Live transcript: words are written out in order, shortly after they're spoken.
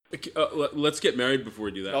Let's get married before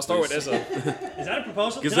we do that. I'll start with Izza. Is that a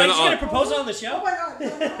proposal? Did I just get a proposal on the show? Oh my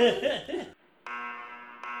God.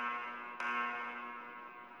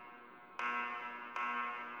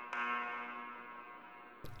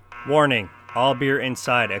 Warning. All beer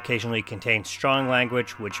inside occasionally contains strong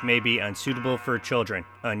language which may be unsuitable for children,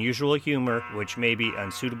 unusual humor which may be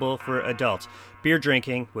unsuitable for adults, beer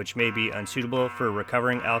drinking which may be unsuitable for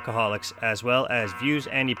recovering alcoholics, as well as views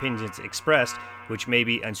and opinions expressed which may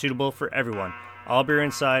be unsuitable for everyone. All Beer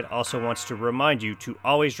Inside also wants to remind you to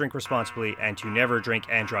always drink responsibly and to never drink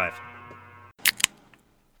and drive.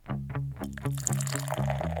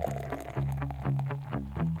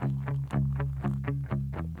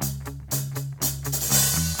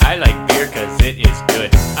 I like beer cause it is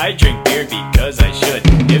good. I drink beer because I should.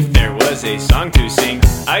 If there was a song to sing,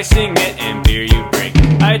 I sing it and beer you bring.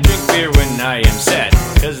 I drink beer when I am sad,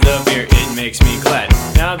 cause the beer it makes me glad.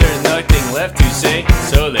 Now there's nothing left to say,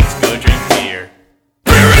 so let's go drink beer.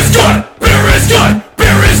 Beer is good! Beer is good!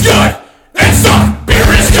 Beer is good! And stop! Beer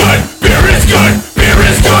is good! Beer is good! Beer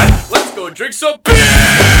is good! Let's go drink some beer!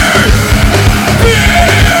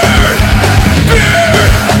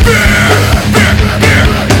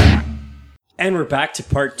 And we're back to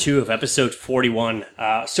part 2 of episode 41.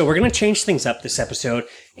 So we're going to change things up this episode.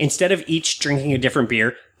 Instead of each drinking a different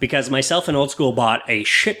beer, because myself and Old School bought a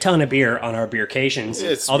shit ton of beer on our beer vacations.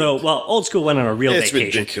 Old School went on a real vacation.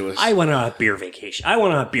 It's ridiculous. I went on a beer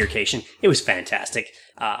vacation. It was fantastic.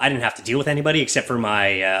 I didn't have to deal with anybody except for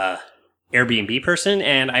my Airbnb person,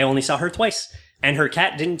 and I only saw her twice. And her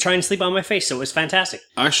cat didn't try and sleep on my face, so it was fantastic.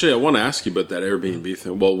 Actually, I want to ask you about that Airbnb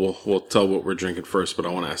thing. Well, we'll tell what we're drinking first, but I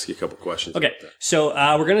want to ask you a couple questions. Okay, so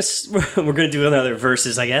we're gonna do another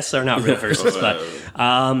verses, I guess, or not real verses, but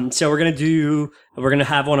so we're gonna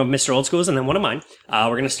have one of Mr. Old School's and then one of mine.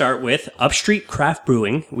 We're gonna start with Upstreet Craft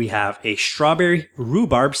Brewing. We have a strawberry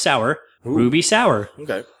rhubarb sour, Ruby Sour.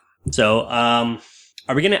 Okay. So, are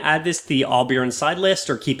we gonna add this to the all beer inside list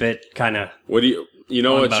or keep it kind of? What do you? You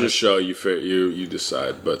know, it's your show. You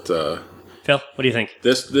decide. But Phil, what do you think?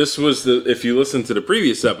 This was if you listen to the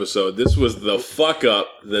previous episode, this was the fuck up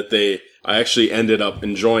that I actually ended up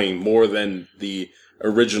enjoying more than the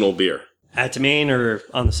original beer. Add to main or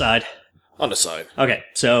on the side? On the side. Okay,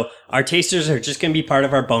 so our tasters are just going to be part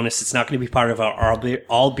of our bonus. It's not going to be part of our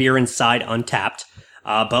all beer inside Untapped.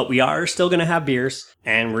 But we are still going to have beers,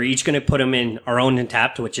 and we're each going to put them in our own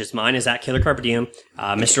Untapped, which is mine is at Killer Carpe Diem.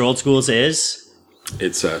 Mr. Old School's is...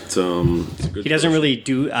 It's at... It's he doesn't really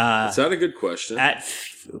do... Is that a good question? At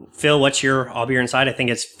Phil, what's your all beer inside? I think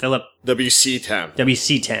it's Philip... WC Tam.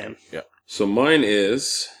 WC Tam. Yeah. So mine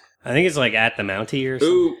is... I think it's like at the Mountie or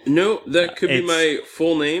something. Ooh, no, that could be my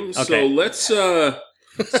full name. Okay. So let's... So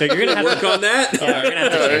you're going to have work on that? Yeah, we're going to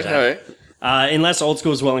have to change that. All right. Unless Old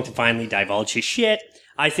School is willing to finally divulge his shit.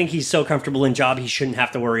 I think he's so comfortable in job, he shouldn't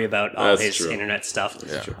have to worry about all his internet stuff.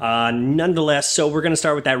 Nonetheless, so we're going to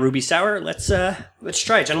start with that Ruby Sour. Let's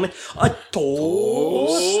try it, gentlemen. A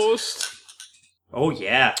toast. Oh,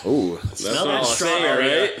 yeah. Ooh. Smell that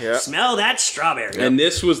strawberry. Right? Yeah. Smell that strawberry. And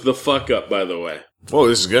this was the fuck up, by the way. Oh,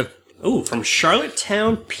 this is good. Ooh, from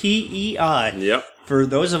Charlottetown, PEI. Yep. For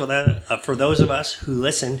those of us who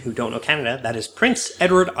listen who don't know Canada, that is Prince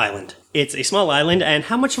Edward Island. It's a small island, and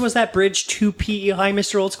how much was that bridge to PEI,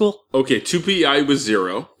 Mr. Old School? Okay, to PEI was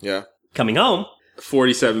 0. Yeah. Coming home.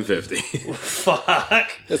 $47.50.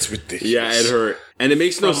 Fuck. That's ridiculous. Yeah, it hurt. And it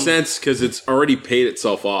makes no sense because it's already paid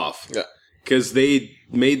itself off. Yeah. Because they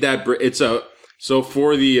made that... So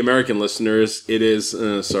for the American listeners, it is...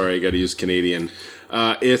 sorry, I got to use Canadian.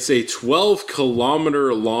 It's a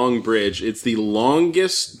 12-kilometer long bridge. It's the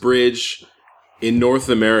longest bridge in North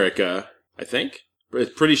America, I think.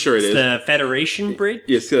 Pretty sure it is. The Federation Bridge?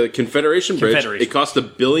 It's the Confederation Bridge. It cost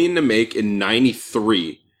 $1 billion to make in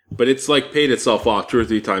 93. But it's like paid itself off 2 or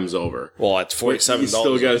 3 times over. Well, it's $47. You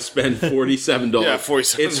still got to spend $47. Yeah,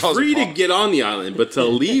 $47. It's free to get on the island, but to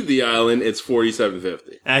leave the island, it's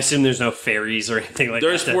 $47.50. I assume there's no ferries or anything like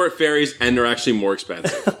There's that. 4 ferries, and they're actually more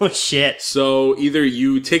expensive. Oh, shit. So either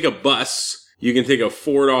you take a bus, you can take a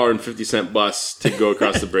 $4.50 bus to go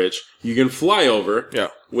across the bridge. You can fly over,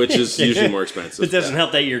 which is usually more expensive. It doesn't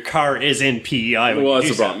help that your car is in PEI. Well, that's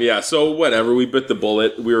the problem. Yeah, so whatever. We bit the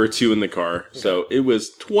bullet. We were 2 in the car. So it was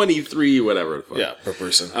 23, whatever. Yeah, per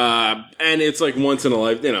person. And it's like once in a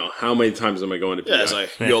life, how many times am I going to PEI? Yeah, it's like,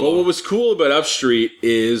 But what was cool about Upstreet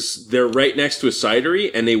is they're right next to a cidery,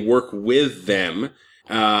 and they work with them.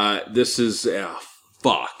 This is,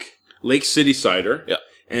 Lake City Cider. Yeah.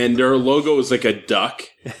 And their logo is like a duck.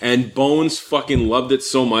 And Bones fucking loved it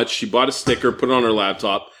so much. She bought a sticker, put it on her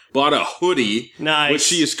laptop, bought a hoodie, nice. which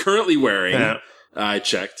she is currently wearing. Yeah. I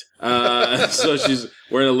checked. So she's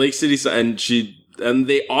wearing a Lake City and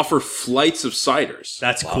they offer flights of ciders.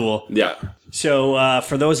 That's cool. Yeah. So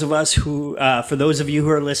for those of you who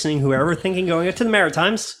are listening, who are ever thinking going out to the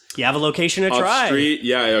Maritimes, you have a location to try. Off street,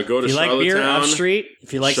 yeah, go to if you Charlottetown. like beer, off street.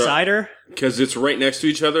 If you like cider. Because it's right next to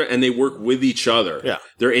each other, and they work with each other. Yeah.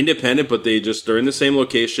 They're independent, but they're in the same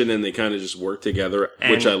location, and they kind of just work together,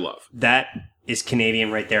 which I love. That is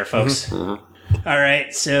Canadian right there, folks. Mm-hmm. All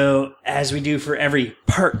right, so as we do for every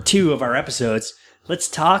part 2 of our episodes, let's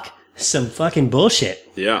talk some fucking bullshit.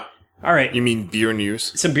 Yeah. All right. You mean beer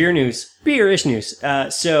news? Some beer news. Beer-ish news.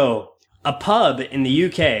 So, a pub in the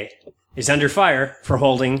UK is under fire for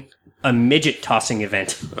holding a midget tossing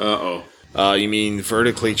event. Uh-oh. You mean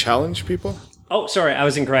vertically challenged people? Oh, sorry, I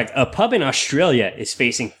was incorrect. A pub in Australia is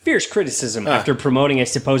facing fierce criticism after promoting a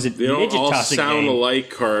supposed They don't midget all tossing sound game alike,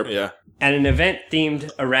 Carp. Yeah. at an event themed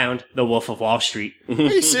around the Wolf of Wall Street. Are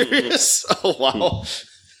you serious? Oh, wow.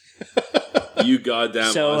 You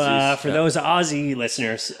goddamn So, Aussies. for those Aussie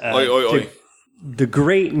listeners, Oi, oi, oi. the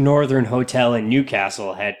Great Northern Hotel in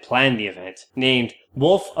Newcastle had planned the event, named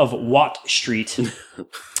Wolf of Watt Street,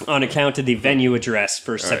 on account of the venue address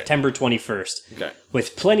for September 21st, Okay.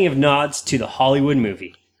 with plenty of nods to the Hollywood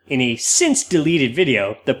movie. In a since-deleted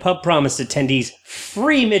video, the pub promised attendees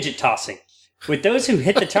free midget tossing, with those who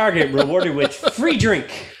hit the target rewarded with free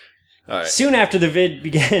drink. Right. Soon after the vid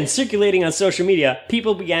began circulating on social media,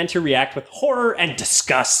 people began to react with horror and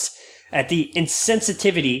disgust at the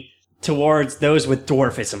insensitivity towards those with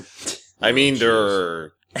dwarfism. I mean,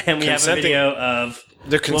 they're And we have a video of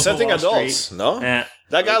consenting Wolf of Wall adults, Street. no?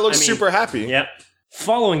 That guy looks I mean, super happy. Yep.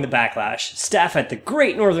 Following the backlash, staff at the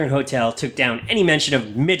Great Northern Hotel took down any mention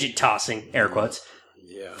of midget tossing, air quotes,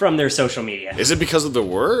 from their social media. Is it because of the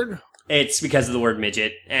word? It's because of the word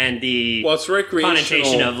midget and the Well, it's recreational.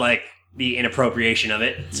 connotation of, like, the inappropriation of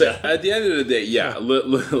it. So at the end of the day,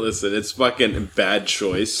 listen, it's fucking bad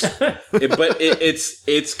choice. But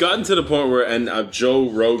it's gotten to the point where, and Joe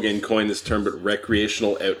Rogan coined this term, but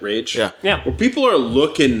recreational outrage. Yeah. Yeah. Where people are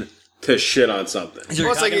looking to shit on something. So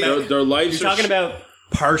you're talking about, Their lives you're are talking about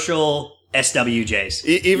partial SWJs.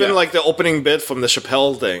 Even like the opening bit from the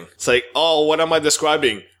Chappelle thing. It's like, oh, what am I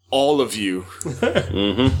describing? All of you.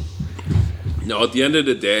 No, at the end of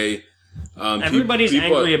the day, Everybody's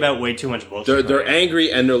people angry about way too much bullshit. They're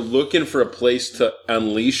angry and they're looking for a place to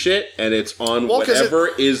unleash it, and it's on whatever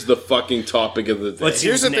is the fucking topic of the day.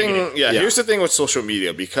 Here's the negative. thing. Yeah, here's the thing with social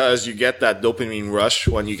media, because you get that dopamine rush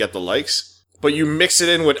when you get the likes, but you mix it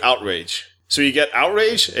in with outrage. So you get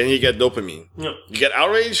outrage and you get dopamine. Yep. You get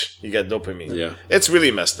outrage, you get dopamine. Yeah. It's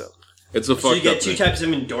really messed up. It's a fucked up So you get two thing. types of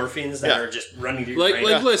endorphins that are just running through your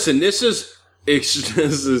brain. Listen, this is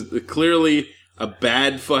clearly a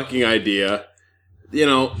bad fucking idea. You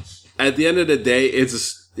know, at the end of the day,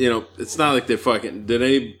 it's not like they fucking did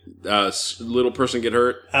any little person get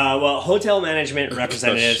hurt. Well, hotel management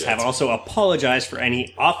representatives have also apologized for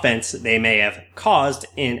any offense they may have caused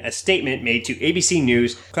in a statement made to ABC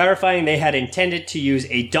News, clarifying they had intended to use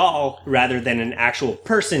a doll rather than an actual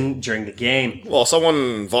person during the game. Well,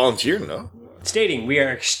 someone volunteered, no? Stating, we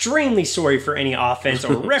are extremely sorry for any offense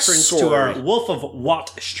or reference to our Wolf of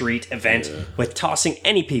Watt Street event with tossing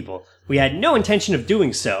any people. We had no intention of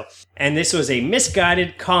doing so, and this was a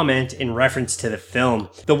misguided comment in reference to the film.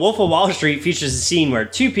 The Wolf of Wall Street features a scene where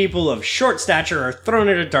two people of short stature are thrown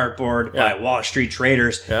at a dartboard by Wall Street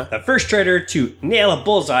traders. Yeah. The first trader to nail a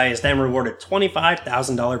bullseye is then rewarded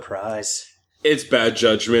 $25,000 prize. It's bad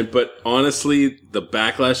judgment, but honestly, the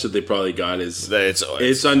backlash that they probably got is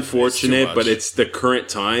it's unfortunate, much. but it's the current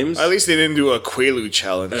times. At least they didn't do a Quaalude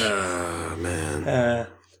challenge. Man.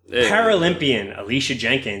 Paralympian Alicia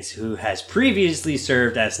Jenkins, who has previously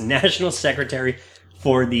served as National Secretary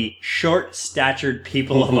for the Short-Statured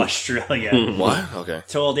People of Australia, What? Okay.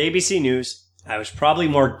 told ABC News, I was probably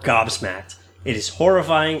more gobsmacked. It is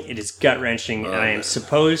horrifying, it is gut-wrenching, and I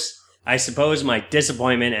suppose my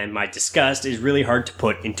disappointment and my disgust is really hard to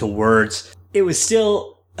put into words. It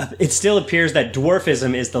still appears that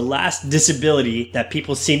dwarfism is the last disability that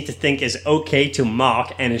people seem to think is okay to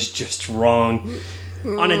mock and is just wrong.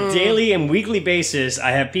 On a daily and weekly basis, I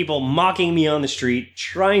have people mocking me on the street,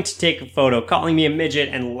 trying to take a photo, calling me a midget,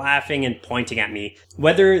 and laughing and pointing at me.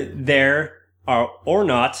 Whether there are or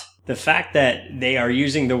not, the fact that they are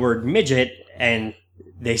using the word midget and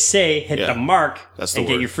they say hit the mark That's the and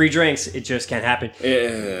get word. your free drinks. It just can't happen.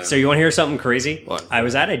 Yeah. So you want to hear something crazy? What? I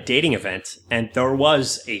was at a dating event and there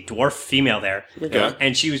was a dwarf female there. Okay.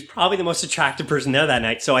 And she was probably the most attractive person there that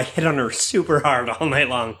night. So I hit on her super hard all night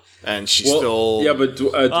long. And she's still... Yeah, but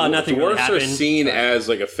nothing really dwarfs are happened. seen as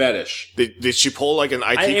like a fetish. Did she pull like an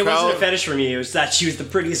IT It crowd? wasn't a fetish for me. It was that she was the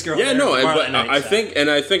prettiest girl. Yeah, there no, at the bar but that night, I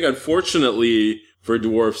so. think unfortunately for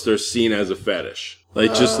dwarfs, they're seen as a fetish.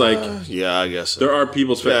 Like just like Yeah, I guess. there are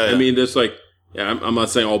people's. Yeah, yeah. I mean, there's like I'm not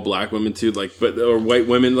saying all black women too, like or white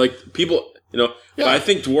women, like people. But I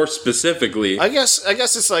think dwarfs specifically. I guess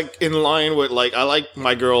it's like in line with like I like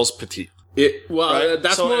my girls petite. Right?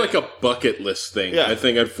 That's So, more like a bucket list thing. Yeah. I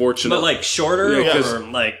think unfortunately, But like shorter Yeah, 'cause- or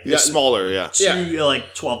like It's smaller, yeah.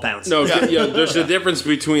 like 12 pounds. no, there's a difference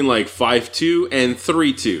between like 5'2" and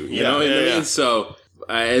 3'2". You know what I mean? So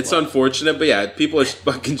it's unfortunate, but people are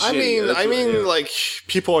fucking shitty. I mean, like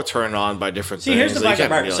people are turned on by different See, things. here's the Like, fucking you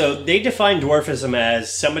part. can't So they define dwarfism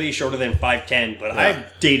as somebody shorter than 5'10", but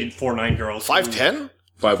I've dated 4'9" girls. 5'10"?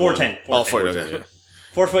 4'10". Oh, 4'10". Okay.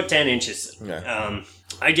 4 foot 10 inches. Okay.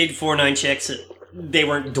 I dated 4'9" chicks. They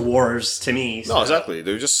weren't dwarves to me. So. No, exactly.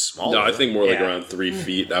 They're just small. No, I think more like Yeah. around 3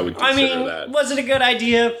 feet. I would I consider mean, that. was it a good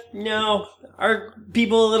idea? No. Are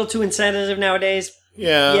people a little too insensitive nowadays?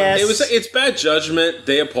 Yeah. Yes. It's bad judgment.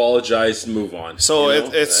 They apologize, move on. So you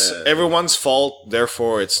know? it's everyone's fault,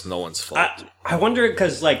 therefore it's no one's fault. I wonder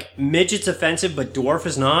because like midget's offensive, but dwarf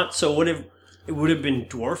is not. So it would have been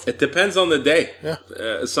dwarf. It depends on the day. Yeah.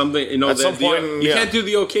 Something At some point, you can't do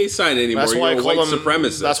the okay sign anymore. that's why I You're a call white them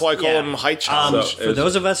supremacist. That's why I call Yeah. them height challenge. So- For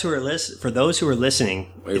those of us who are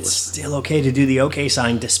listening, it's still okay to do the okay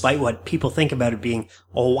sign, despite what people think about it being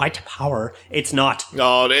white power. It's not.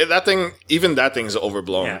 No, that thing's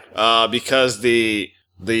overblown. Because the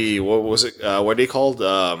what was it? What are they called?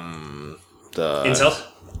 The Incels?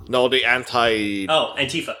 no, the anti. Oh,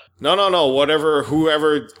 Antifa. No.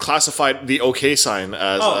 Whoever classified the OK sign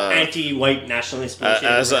as anti-white nationalist bullshit.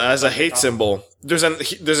 as a hate symbol. There's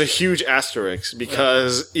a huge asterisk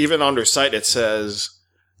because even on their site it says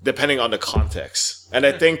depending on the context, and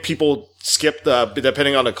I think people skip the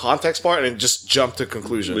depending on the context part and just jump to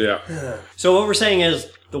conclusion. Yeah. So what we're saying is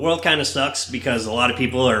the world kind of sucks because a lot of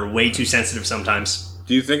people are way too sensitive sometimes.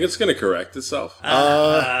 Do you think it's going to correct itself?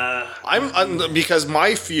 I'm because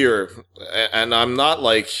my fear, and I'm not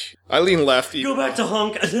like I lean left. Go back to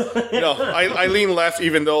hunk. No, I lean left,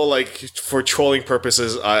 even though like for trolling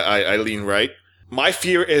purposes, I lean right. My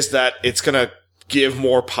fear is that it's gonna give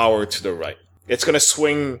more power to the right. It's gonna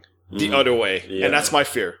swing the other way, and that's my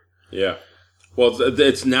fear. Yeah. Well,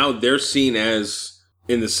 it's now they're seen as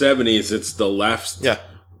in the 70s. It's the left. Yeah.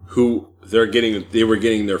 Who they were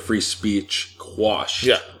getting their free speech quashed.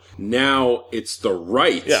 Yeah. Now it's the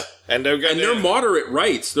right. Yeah, and they're moderate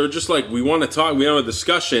rights. They're just like, we want to talk. We want a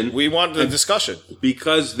discussion. We want the discussion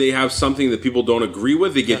because they have something that people don't agree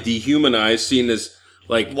with. They get dehumanized, seen as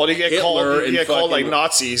like well, they get Hitler called like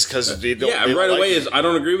Nazis because they don't. Yeah, they right don't away like is I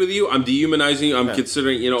don't agree with you. I'm dehumanizing you. I'm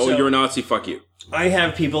considering So- you're a Nazi. Fuck you. I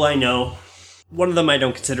have people I know. One of them I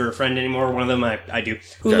don't consider a friend anymore. One of them I do.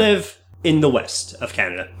 Who Okay. live in the west of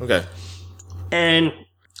Canada. Okay. And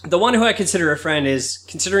the one who I consider a friend is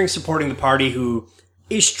considering supporting the party who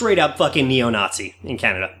is straight up fucking neo-Nazi in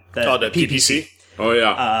Canada. The PPC. Oh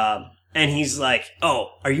yeah. And he's like,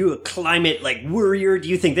 oh, are you a climate like worrier? Do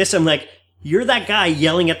you think this? I'm like, you're that guy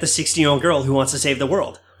yelling at the 16-year-old girl who wants to save the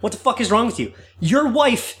world. What the fuck is wrong with you? Your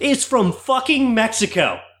wife is from fucking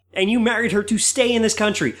Mexico. And you married her to stay in this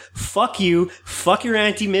country. Fuck you. Fuck your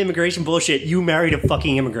anti-immigration bullshit. You married a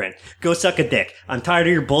fucking immigrant. Go suck a dick. I'm tired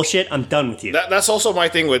of your bullshit. I'm done with you. That's also my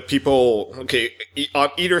thing with people. Okay, on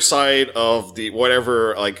either side of the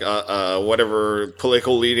whatever, like whatever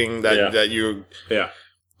political leading that you. Yeah.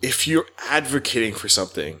 If you're advocating for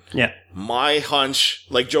something, Yeah. my hunch,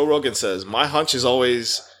 like Joe Rogan says, my hunch is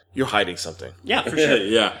always you're hiding something. Yeah, for sure.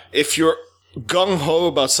 Yeah. If you're gung-ho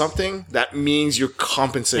about something, that means you're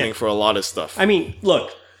compensating for a lot of stuff. I mean,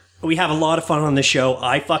 look, we have a lot of fun on this show.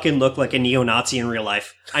 I fucking look like a neo-Nazi in real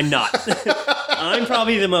life. I'm not. I'm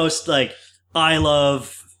probably the most, like,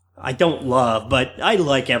 I don't love, but I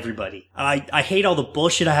like everybody. I hate all the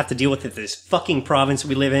bullshit I have to deal with in this fucking province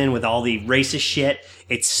we live in with all the racist shit.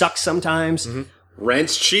 It sucks sometimes. Mm-hmm.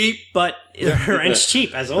 Rent's cheap. But rent's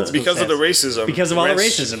cheap, as old school because of the says. racism. Because of all the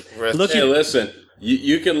Rent's- racism. rent- Look Hey, at listen.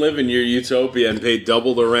 You can live in your utopia and pay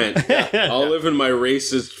double the rent. I'll live in my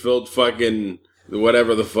racist-filled fucking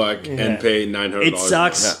whatever the fuck and pay $900. it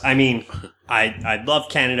sucks. I mean, I love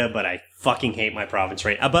Canada, but I fucking hate my province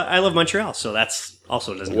right now. But I love Montreal, so that's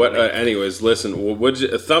also doesn't. What? really- Anyways, listen. Would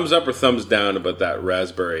you thumbs up or thumbs down about that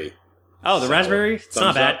raspberry? oh, the raspberry. It's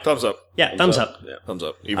not Thumbs up. bad. Thumbs up. Yeah, thumbs up. Yeah. Thumbs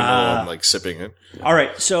up. Even though I'm like sipping it. All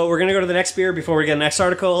right, so we're going to go to the next beer before we get the next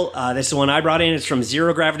article. This is one I brought in. It's from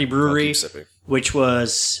Zero Gravity Brewery, Keep sipping. which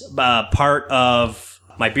was part of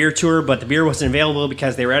my beer tour, but the beer wasn't available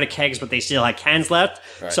because they were out of kegs, but they still had cans left.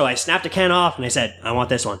 Right. So I snapped a can off and I said, I want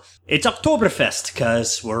this one. It's Oktoberfest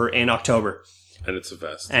because we're in October. And it's a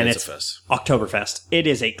fest. And It's it's a fest. Oktoberfest. It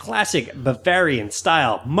is a classic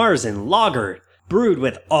Bavarian-style Marzen lager brewed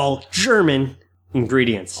with all German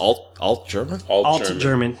ingredients. Alt German? Alt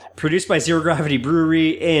German. Produced by Zero Gravity Brewery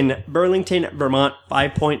in Burlington, Vermont.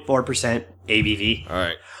 5.4% ABV. All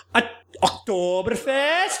right.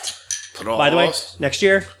 Oktoberfest. By the way, next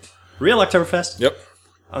year, real Oktoberfest. Yep.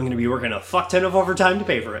 I'm going to be working a fuck ton of overtime to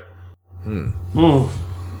pay for it.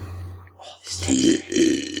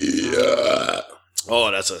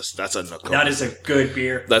 Oh, that's a knuckle. That is a good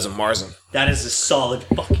beer. That's a Marzen. That is a solid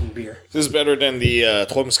fucking beer. This is better than the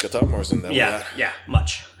Tromskata Marzen that we Yeah, had. yeah,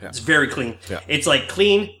 much. Yeah. It's very clean. Yeah. It's like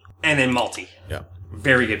clean and then malty. Yeah.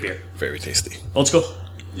 Very good beer. Very tasty. Old school.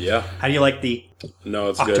 Yeah. How do you like the No,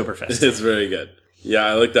 it's Oktoberfest? good. It's very good. Yeah,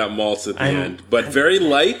 I like that malt at the I'm- end. But very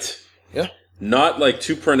light, Yeah. not like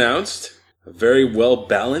too pronounced, very well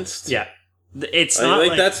balanced. Yeah. It's I not like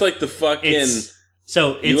like that's like the fucking it's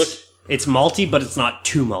so it's malty, but it's not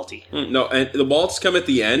too malty. no, and the malts come at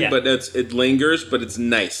the end, Yeah. but it lingers, but it's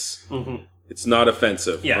nice. Mm-hmm. It's not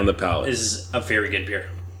offensive Yeah, on the palate. This is a very good beer.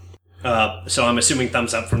 So I'm assuming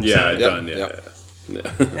thumbs up from Yeah, Sam. done. Yeah, Yep. yeah.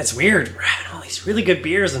 That's weird. We're having all these really good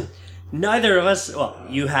beers, and neither of us. Well,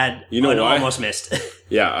 you had You know an why? almost missed.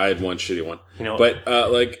 Yeah, I had one shitty one. You know- but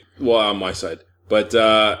on my side, but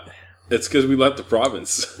it's because we left the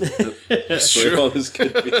province. It's true. all this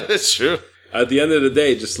good beer. It's true. At the end of the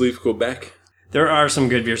day, just leave Quebec. There are some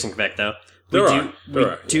good beers in Quebec, though. There We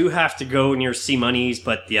are. do have to go near Sea Money's,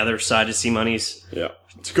 but the other side of Sea Money's Yeah.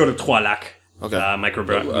 to go to Trois Lacs. Okay.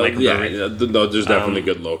 Microbrewery. No, there's definitely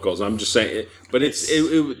good locals. I'm just saying, but there's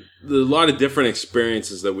a lot of different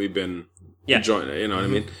experiences that we've been enjoying. You know what I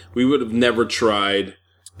mean? We would have never tried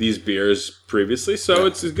these beers previously, so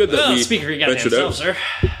it's good that Well, we speak for your goddamn ventured out. self,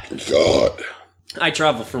 sir. God. I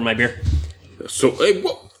travel for my beer. So hey,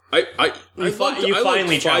 You finally lugged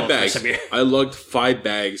 5 traveled for bags. some beer. I lugged 5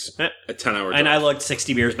 bags Eh. a 10-hour drive. And I lugged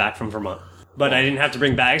 60 beers back from Vermont. But I didn't have to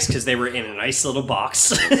bring bags because they were in a nice little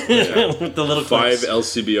box with the little 5 clips.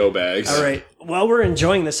 LCBO bags. All right. While we're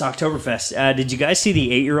enjoying this Oktoberfest, did you guys see the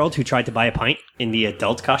 8-year-old who tried to buy a pint in the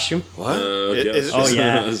adult costume? What? Yes. Oh,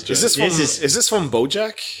 yeah. That's Is this from This is- is this from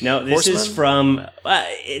BoJack? No, this is Horseman? from.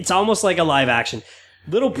 It's almost like a live action.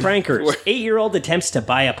 Little prankers. 8-year-old attempts to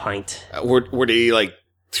buy a pint. Were they like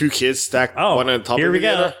two kids stacked one on top here of we the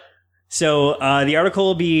other? go. So the article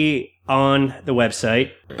will be on the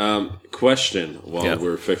website. Question while Yeah.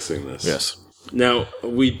 we're fixing this. Yes. Now,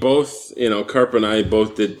 we both, Carp and I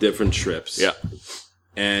both did different trips. Yeah.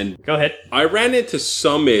 And Go ahead. I ran into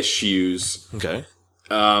some issues Okay.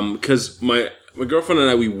 because my girlfriend and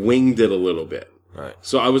I, we winged it a little bit. Right.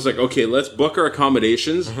 So I was like, okay, let's book our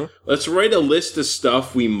accommodations. Let's write a list of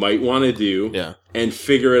stuff we might want to do Yeah. and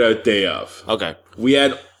figure it out day of. Okay. We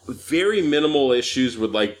had very minimal issues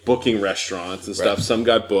with like booking restaurants and stuff. Right. Some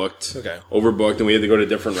got booked, Okay. overbooked, and we had to go to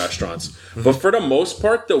different restaurants. But for the most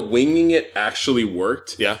part, the winging it actually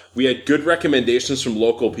worked. Yeah. We had good recommendations from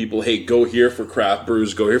local people. Hey, go here for craft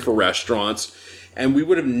brews, go here for restaurants. And we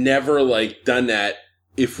would have never like done that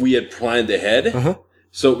if we had planned ahead.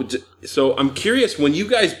 So I'm curious, when you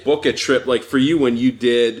guys book a trip, like for you, when you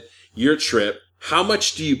did your trip, how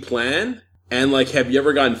much do you plan? And like, have you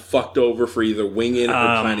ever gotten fucked over for either winging or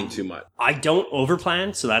planning too much? I don't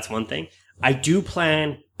overplan, so that's one thing. I do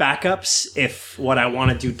plan backups if what I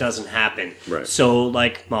want to do doesn't happen. Right. So,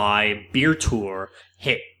 like, my beer tour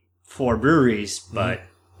hit 4 breweries, but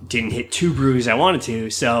didn't hit 2 breweries I wanted to.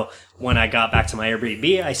 So, when I got back to my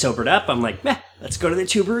Airbnb, I sobered up. I'm like, meh, let's go to the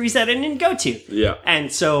 2 breweries that I didn't go to. Yeah.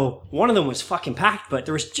 And so, one of them was fucking packed, but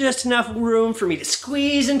there was just enough room for me to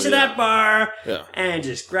squeeze into that bar and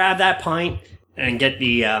just grab that pint and get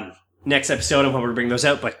the next episode. I'm hoping to bring those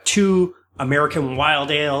out, but 2 American wild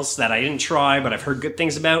ales that I didn't try, but I've heard good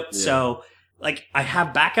things about. Yeah. So, like, I have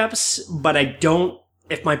backups, but I don't,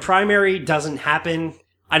 if my primary doesn't happen,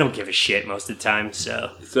 I don't give a shit most of the time. So,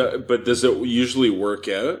 But does it usually work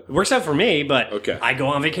out? it works out for me, but Okay. I go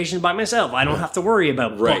on vacation by myself. I don't have to worry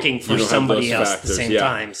about booking You for don't have somebody those else at the factors, same yeah.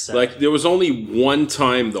 time. So. Like, there was only one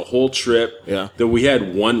time the whole trip Yeah. that we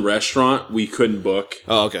had one restaurant we couldn't book.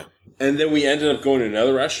 Oh, okay. And then we ended up going to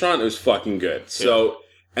another restaurant. It was fucking good. So,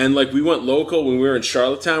 and like we went local when we were in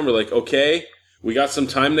Charlottetown. We're like, okay, we got some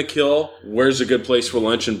time to kill. Where's a good place for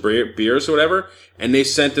lunch and beers or whatever? And they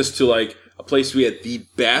sent us to like a place we had the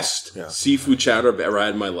best seafood chowder I've ever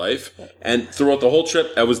had in my life. And throughout the whole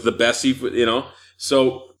trip, that was the best seafood, you know?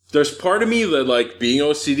 So there's part of me that, like, being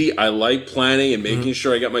OCD, I like planning and making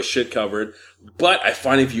sure I got my shit covered. But I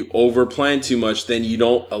find if you over plan too much, then you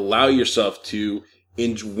don't allow yourself to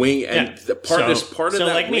wing. And the part of so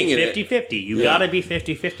that like me, winging 50-50. You gotta be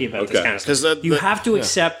 50-50 about this kind of stuff. 'Cause you have to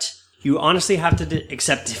accept, you honestly have to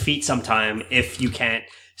accept defeat sometime if you can't.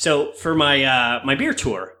 So for my my beer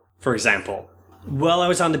tour, for example, while I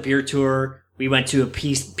was on the beer tour, we went to a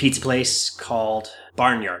pizza place called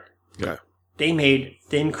Barnyard. Okay. They made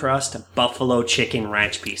thin crust buffalo chicken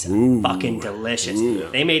ranch pizza. Fucking delicious.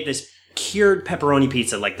 They made this cured pepperoni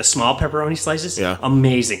pizza, like the small pepperoni slices. Yeah.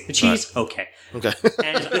 Amazing. The cheese, okay. Okay.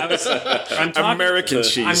 And I'm talking, American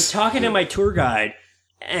cheese. I'm talking to my tour guide,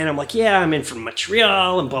 and I'm like, yeah, I'm in from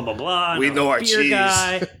Montreal, and blah, blah, blah. We know our beer cheese.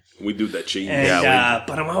 guy. We do that cheese. And,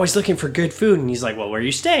 but I'm always looking for good food. And he's like, well, where are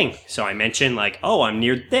you staying? So I mentioned, like, oh, I'm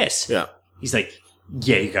near this. Yeah. He's like,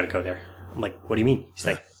 yeah, you got to go there. I'm like, what do you mean? He's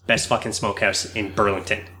like, best fucking smokehouse in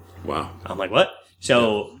Burlington. Wow. I'm like, what?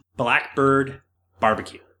 So Blackbird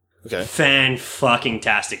Barbecue. Okay.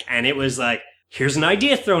 Fan-fucking-tastic. And it was like, here's an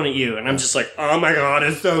idea thrown at you. And I'm just like, oh my God,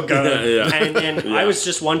 it's so good. And then I was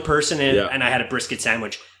just one person, and I had a brisket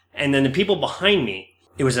sandwich. And then the people behind me,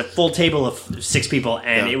 it was a full table of 6 people,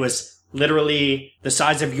 and it was literally the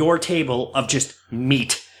size of your table of just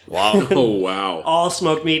meat. Wow. Oh, wow. All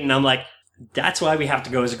smoked meat. And I'm like, that's why we have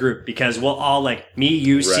to go as a group, because we'll all, like, me,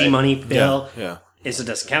 you, C Money, Phil. Yeah. Issa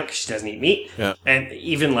doesn't count because she doesn't eat meat. Yeah. And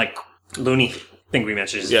even, like, Looney, I think we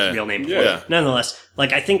mentioned his real name before. Yeah. Nonetheless,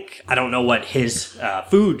 like, I don't know what his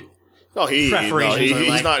food preparations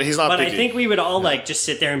are like. He's not but picky. I think we would all, like, just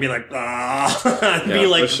sit there and be like, and be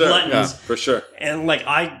like for sure. gluttons. Yeah, for sure. And, like,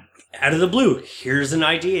 out of the blue, here's an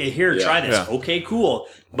idea. Here, try this. Yeah. Okay, cool.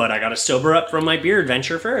 But I got to sober up from my beer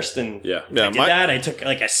adventure first. And I did that. I took,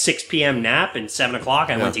 like, a 6 p.m. nap, and 7 o'clock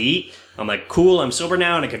I went to eat. I'm like, cool, I'm sober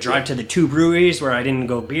now, and I could drive to the 2 breweries where I didn't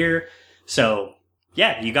go beer. So,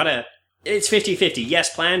 yeah, you got to... It's 50-50.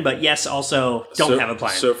 Yes, plan, but yes, also don't have a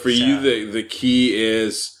plan. So for you, the key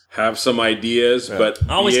is have some ideas, but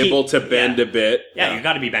always be able to bend a bit. Yeah, you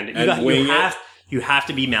got to be bending. You have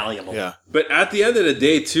to be malleable. Yeah. But at the end of the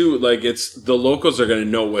day, too, like, it's the locals are going to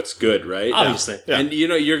know what's good, right? Obviously. Yeah. And, you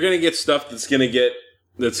know, you're going to get stuff that's going to get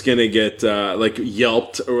like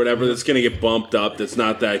yelped or whatever, that's going to get bumped up, that's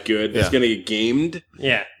not that good, that's going to get gamed.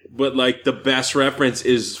 Yeah. But, like, the best reference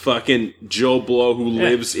is fucking Joe Blow, who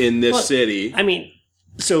lives in this city. I mean,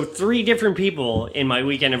 so 3 different people in my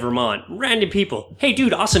weekend in Vermont, random people. Hey,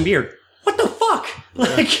 dude, awesome beer. What the fuck?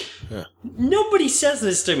 Like, nobody says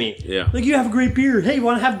this to me. Yeah. Like, you have a great beer. Hey, you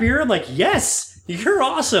want to have beer? I'm like, yes, you're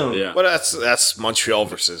awesome. Yeah. But that's Montreal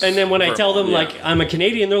versus. And then when I tell them, yeah. like, I'm a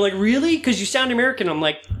Canadian, they're like, really? Because you sound American. I'm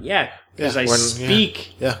like, yeah, because I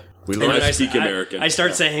speak. Yeah. We And learn. I speak American. I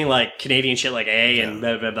start saying, like, Canadian shit like A and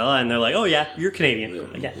blah, blah, blah, and they're like, oh, yeah, you're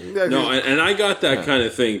Canadian. Like, yeah. No, and I got that kind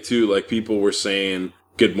of thing, too. Like, people were saying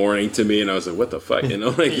good morning to me, and I was like, what the fuck? You know,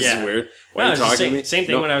 like, this is weird. Why are you talking to me? Same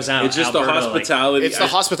thing when I was out. It's just Alberta, the hospitality. It's the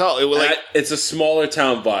hospitality. It's a smaller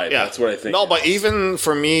town vibe. Yeah. That's what I think. No, but even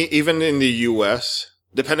for me, even in the U.S.,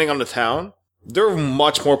 depending on the town, they're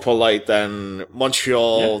much more polite than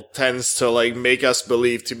Montreal tends to, like, make us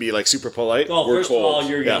believe to be, like, super polite. Well, We're first of all,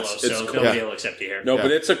 cold. you're yellow, so It's cold. nobody will accept you here. No,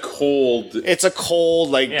 but it's a cold... It's a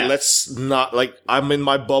cold, like, let's not, like, I'm in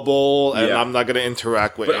my bubble and I'm not going to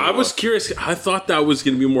interact with But anyone. I was curious. I thought that was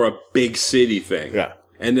going to be more a big city thing. Yeah.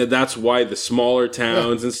 And that's why the smaller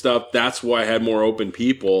towns and stuff, that's why I had more open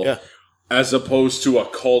people. Yeah. As opposed to a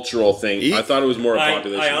cultural thing. I thought it was more a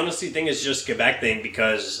population. I honestly think it's just a Quebec thing,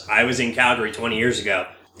 because I was in Calgary 20 years ago,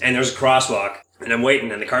 and there's a crosswalk, and I'm waiting,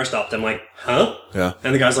 and the car stopped. I'm like, huh? Yeah.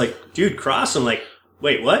 And the guy's like, dude, cross. I'm like,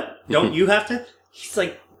 wait, what? Don't you have to? He's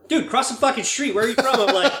like, dude, cross the fucking street. Where are you from?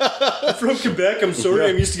 I'm like, I'm from Quebec. I'm sorry.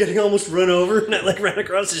 I'm used to getting almost run over, and I, like, ran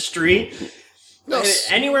across the street. No,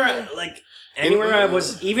 Anywhere I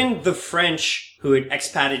was, even the French who had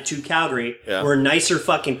expated to Calgary were nicer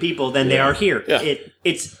fucking people than they are here. Yeah.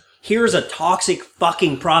 Here's a toxic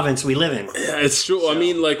fucking province we live in. Yeah, it's true. I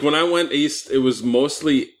mean, like, when I went east, it was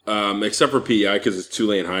mostly, except for PEI, because it's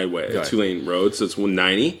 2-lane highway, 2-lane road, so it's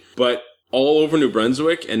 190. But all over New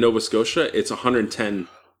Brunswick and Nova Scotia, it's 110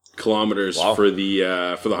 kilometers for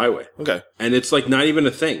the highway. Okay. And it's, like, not even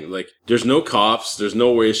a thing. Like, there's no cops, there's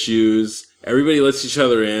no issues, everybody lets each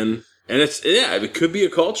other in. And it could be a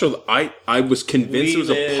cultural. I was convinced it was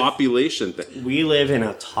a population thing. We live in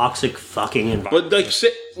a toxic fucking environment. But, like,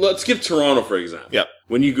 let's give Toronto, for example. Yep.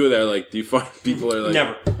 When you go there, like, do you find people are like...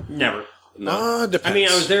 Never. Depends. I mean,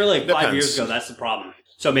 I was there, like, 5 Depends. years ago. That's the problem.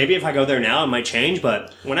 So maybe if I go there now, it might change.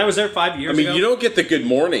 But when I was there 5 years ago... you don't get the good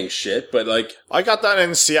morning shit, but like... I got that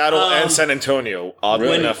in Seattle and San Antonio,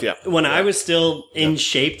 oddly enough, yeah. When I was still in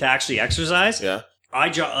shape to actually exercise,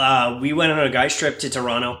 we went on a guy's trip to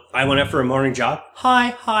Toronto. I went up for a morning jog.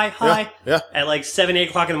 Hi. Yeah. At like 7, 8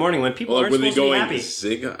 o'clock in the morning when people aren't supposed to be happy.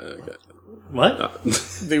 Zig? What?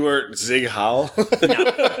 They were Zig Heil.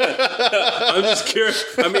 I'm just curious.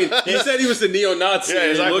 I mean, he said he was a neo-Nazi. Yeah,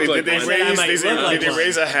 exactly. Did they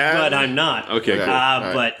raise a hand? But I'm not. Okay, cool.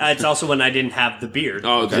 But it's also when I didn't have the beard.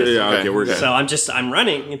 Oh, okay, we're good. So I'm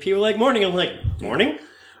running, and people are like, morning. I'm like, morning?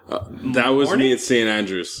 That was me at St.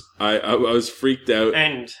 Andrews. I was freaked out.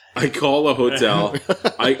 And I call a hotel.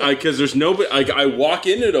 Because there's nobody. I walk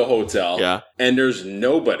into the hotel, and there's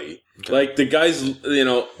nobody. Okay. Like, the guy's,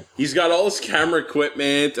 he's got all his camera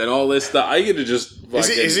equipment and all this stuff. I get to just...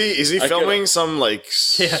 Is he filming some, like,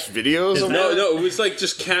 videos? No, it was, like,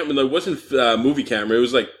 just camera. It wasn't movie camera. It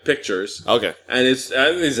was, like, pictures. Okay. And I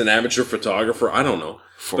think he's an amateur photographer. I don't know.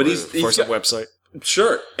 For some website?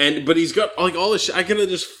 Sure. But he's got, like, all this shit. I could have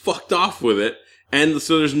just fucked off with it. And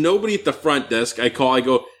so there's nobody at the front desk. I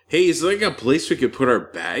go... Hey, is there like a place we could put our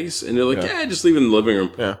bags? And they're like, just leave it in the living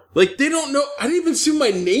room. Yeah. Like, they don't know. I didn't even see who my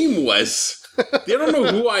name was. They don't know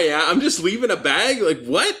who I am. I'm just leaving a bag. Like,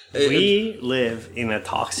 what? We live in a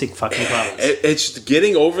toxic fucking province. It's just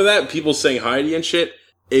getting over that. People saying hi to you and shit.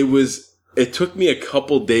 It took me a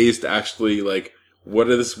couple days to actually, like, what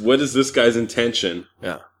is this guy's intention?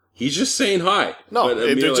 Yeah. He's just saying hi. No,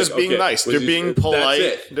 they're just being nice. They're being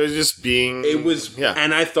polite. They're just being... It was... Yeah.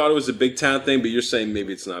 And I thought it was a big town thing, but you're saying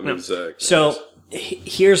maybe it's not. Maybe it's,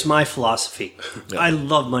 here's my philosophy. Yeah. I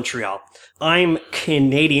love Montreal. I'm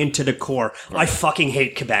Canadian to the core. Right. I fucking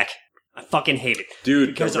hate Quebec. I fucking hate it. Dude,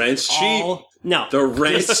 because the rent's cheap. No. The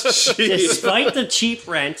rent's cheap. Despite the cheap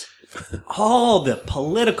rent... all the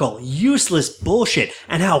political, useless bullshit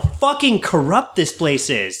and how fucking corrupt this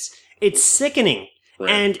place is. It's sickening. Right.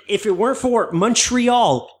 And if it weren't for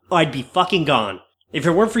Montreal, I'd be fucking gone. If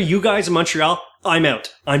it weren't for you guys in Montreal, I'm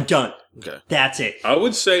out. I'm done. Okay. That's it. I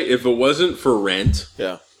would say if it wasn't for rent,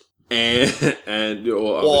 and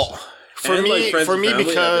for me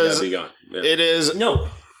because it is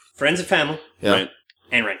friends and family, and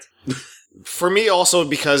rent. For me also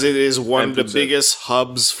because it is one of the biggest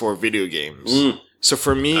hubs for video games. So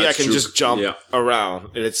for me, I can just jump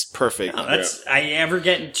around, and it's perfect. No, I ever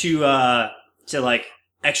get into like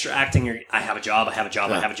extra acting. I have a job. I have a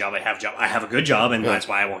good job, and that's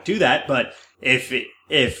why I won't do that. But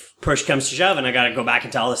if push comes to shove, and I got to go back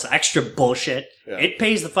into all this extra bullshit, it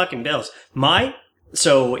pays the fucking bills.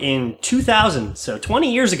 So in 2000, so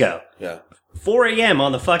 20 years ago, 4 a.m.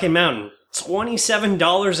 on the fucking mountain,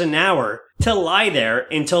 $27 an hour to lie there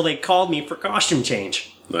until they called me for costume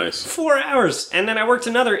change. Nice. 4 hours. And then I worked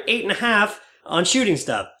another 8.5 on shooting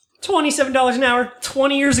stuff. $27 an hour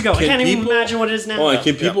 20 years ago. I can't even imagine what it is now.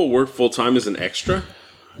 Can people work full-time as an extra?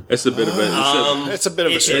 It's a bit of a... it's a bit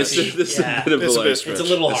of a stretch. It's a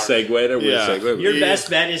little hard. A segue. Your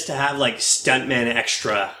best bet is to have like stuntman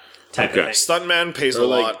extra type of thing. Stuntman pays a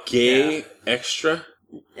lot. Like gay extra?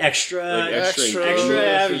 Extra.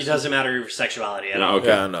 It doesn't matter your sexuality at all. Okay.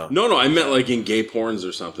 Yeah, no. I meant like in gay porns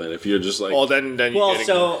or something. If you're just like, then you're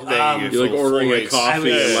like ordering a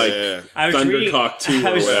coffee and like Thundercock 2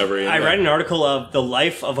 or whatever. I read an article of the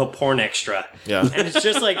life of a porn extra. Yeah, and it's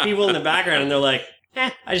just like people in the background, and they're like,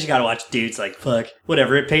 I just gotta watch dudes like fuck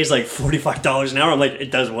whatever. It pays like $45 an hour. I'm like, it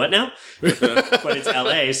does what now? But it's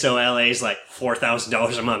LA, so LA's like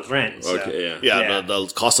 $4,000 a month rent. So. Okay,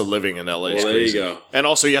 the cost of living in LA is crazy. There you go. And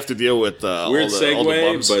also you have to deal with weird all the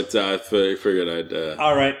segue, but I figured I'd.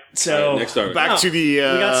 All right, so next article. Back to the. We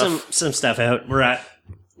got some stuff out. We're at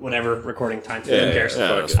whatever recording time. Who cares?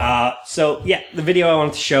 The video I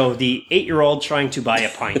wanted to show, the 8-year-old trying to buy a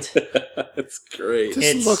pint. That's great.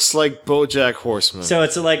 This looks like BoJack Horseman. So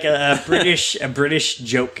it's like a British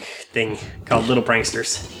joke thing called Little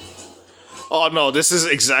Pranksters. Oh no, this is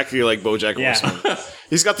exactly like BoJack Horseman.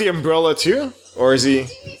 He's got the umbrella too, or is he?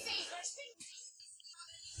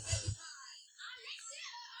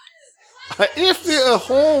 If they're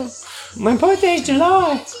home, my birthday's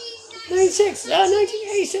July 1986.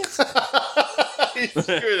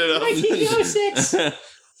 1906.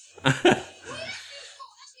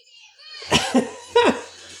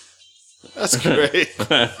 That's great.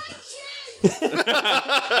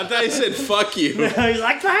 I thought he said "fuck you." No, he's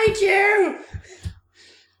like, "Thank you."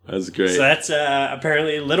 That's great. So that's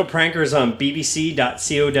apparently Little Prankers on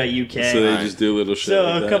bbc.co.uk. So they just do little shit. So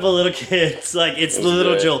like a couple of little kids, like it's the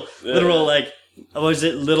literal was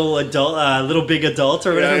it Little Big Adult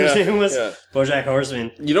or whatever his name was? Yeah. BoJack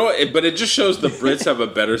Horseman. You know what? But it just shows the Brits have a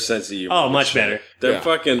better sense of humor. Oh, much better. They're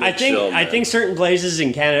fucking chill, I think certain places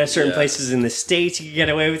in Canada, certain places in the States, you can get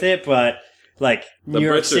away with it, but like New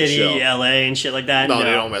York Brits are City, chill. LA, and shit like that. No,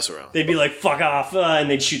 they don't mess around. They'd be like, fuck off, and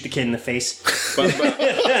they'd shoot the kid in the face.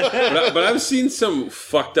 But I've seen some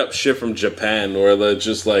fucked up shit from Japan where they're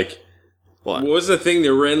just like, what was the thing? They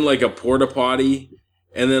were in like a porta potty.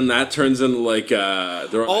 And then that turns into like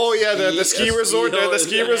the ski resort. They're at the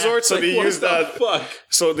ski resort, so they use that. Fuck.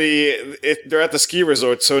 So they're at the ski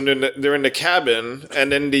resort, so they're in the cabin,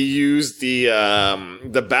 and then they use the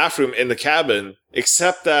bathroom in the cabin.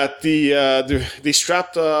 Except that they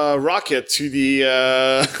strapped a rocket to the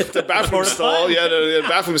bathroom stall. Yeah, the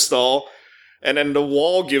bathroom stall, and then the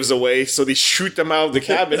wall gives away, so they shoot them out of the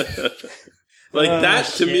cabin. Like that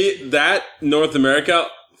to me, that North America.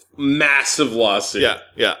 Massive lawsuit.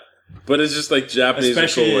 Yeah. But it's just like Japanese,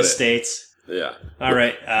 especially are cool in the with it. States. Yeah. All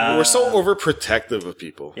right. We're so overprotective of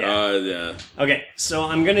people. Yeah. Okay, so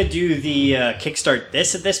I'm gonna do the kickstart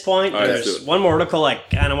this at this point. All right, There's one more article I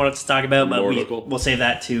kind of wanted to talk about, but we'll save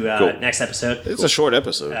that to next episode. It's a short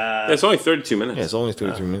episode. It's only 32 minutes. Yeah, it's only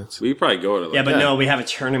 33 minutes. We probably go to No, we have a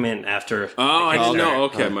tournament after. Oh, I didn't know.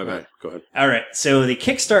 Okay, my bad. Go ahead. All right, so the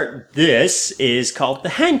kickstart this is called the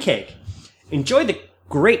Hand Cake. Enjoy the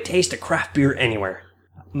great taste of craft beer anywhere.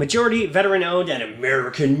 Majority veteran owned and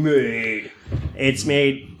American made. It's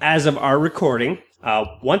made as of our recording,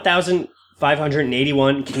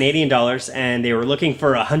 1,581 Canadian dollars, and they were looking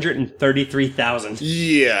for 133,000.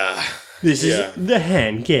 Yeah. This is the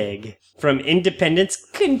Hand Keg from Independence,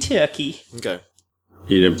 Kentucky. Okay.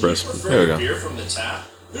 He didn't press. There we go. Beer from the tap?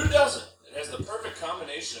 Who doesn't? It has the perfect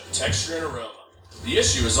combination of texture and aroma. The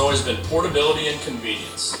issue has always been portability and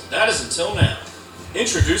convenience. That is until now.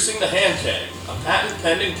 Introducing the Hand Keg, a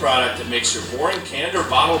patent-pending product that makes your boring canned or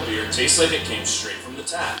bottled beer taste like it came straight from the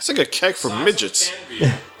tap. It's like a keg for midgets.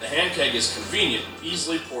 Beer, the Hand Keg is convenient and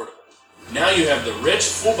easily portable. Now you have the rich,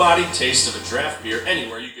 full-bodied taste of a draft beer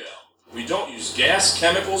anywhere you go. We don't use gas,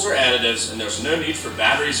 chemicals, or additives, and there's no need for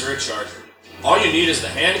batteries or a charger. All you need is the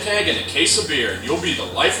Hand Keg and a case of beer, and you'll be the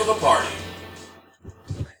life of the party.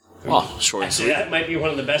 Oh, short and Actually, sweet. that might be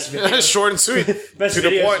one of the best videos. Short and sweet. Best to the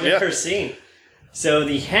videos point, I've ever seen. So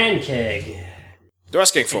the Hand Keg. They're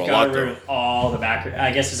asking for a got lot, rid though. of all the backers.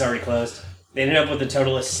 I guess it's already closed. They ended up with a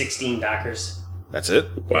total of 16 backers. That's it?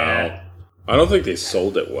 Wow. Yeah. I don't think they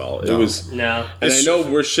sold it well. It was. No. And I know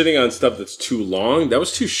we're shitting on stuff that's too long. That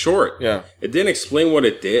was too short. Yeah. It didn't explain what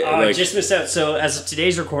it did. I just missed out. So as of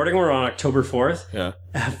today's recording, we're on October 4th. Yeah.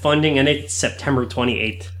 Funding ended September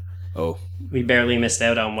 28th. Oh. We barely missed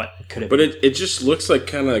out on what could have but been. it just looks like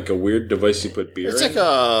kind of like a weird device you put beer It's in.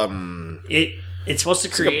 like It's supposed to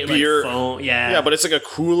create like a beer. foam. Yeah. Yeah, but it's like a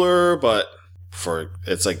cooler, but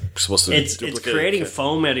it's like supposed to It's duplicate creating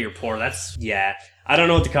foam out of your pour. That's I don't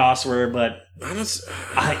know what the costs were, but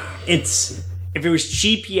if it was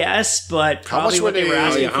cheap, yes, but probably much what were they were they-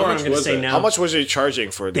 asking how for, much I'm going to was say it? no. How much was he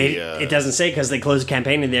charging for the... It doesn't say because they closed the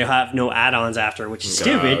campaign and they'll have no add-ons after, which is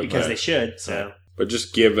stupid because they should. So But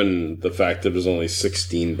just given the fact that there's only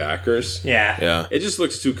 16 backers, Yeah. it just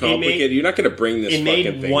looks too complicated. You're not going to bring this it fucking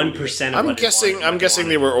made thing. 1%. I'm guessing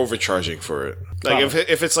they were overcharging for it. Like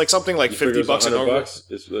if it's like something like $50 and over,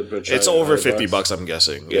 it's over $50. I'm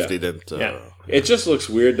guessing if they didn't. It just looks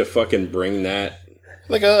weird to fucking bring that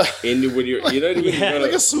like a into what you're. You know what I mean?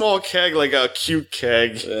 like a small keg, like a cute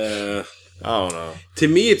keg. I don't know. To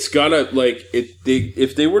me, it's gotta like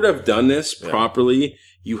if they were to have done this properly.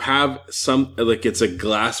 You have some like it's a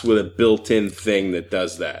glass with a built-in thing that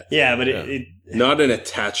does that. Yeah, but it not an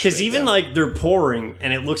attachment. because even like they're pouring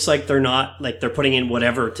and it looks like they're not like they're putting in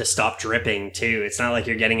whatever to stop dripping too. It's not like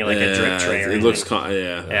you're getting like a drip tray. Or it anything. looks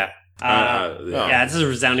yeah. It's a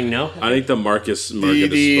resounding no. I think the market has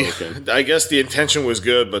spoken. I guess the intention was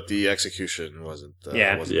good, but the execution wasn't.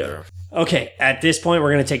 Wasn't there. Okay, at this point,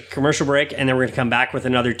 we're going to take a commercial break, and then we're going to come back with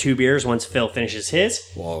another 2 beers once Phil finishes his.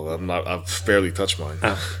 Well, I've barely touched mine.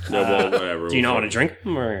 Whatever. Do you not want to drink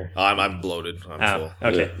them? Or? I'm bloated. I'm full.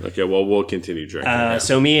 Okay. Yeah. Okay, well, we'll continue drinking.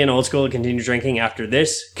 So me and Old School will continue drinking after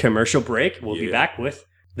this commercial break. We'll be back with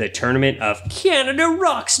the Tournament of Canada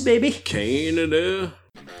Rocks, baby. Canada.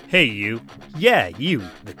 Hey, you. Yeah, you,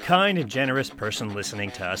 the kind and generous person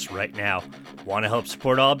listening to us right now. Want to help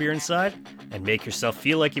support All Beer Inside and make yourself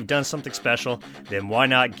feel like you've done something special? Then why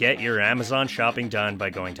not get your Amazon shopping done by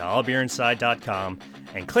going to allbeerinside.com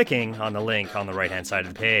and clicking on the link on the right-hand side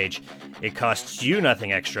of the page. It costs you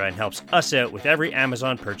nothing extra and helps us out with every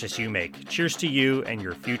Amazon purchase you make. Cheers to you and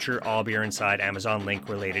your future All Beer Inside Amazon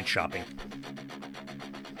link-related shopping.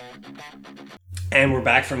 And we're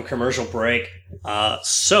back from commercial break.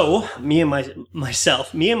 So me and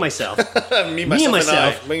myself. Me, myself, and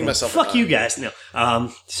I. Fuck you guys. No.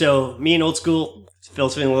 So me and Old School.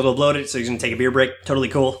 Phil's feeling a little bloated, so he's gonna take a beer break. Totally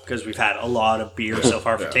cool because we've had a lot of beer so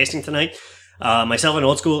far for tasting tonight. Myself and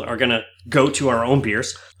Old School are gonna go to our own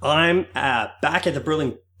beers. I'm back at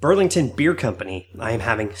the Burlington Beer Company. I am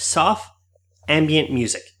having soft ambient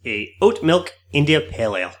music, a oat milk India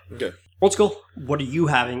Pale Ale. Okay. Old School, what are you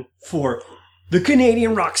having for the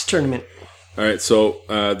Canadian Rocks tournament? All right, so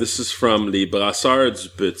this is from Les Brassards du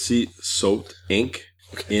Petit Saut Inc.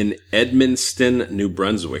 in Edmundston, New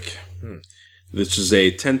Brunswick. This is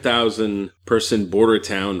a 10,000 person border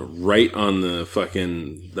town right on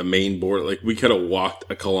the main border. Like, we could have walked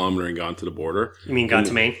a kilometer and gone to the border. You mean gone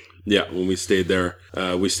to Maine? Yeah, when we stayed there.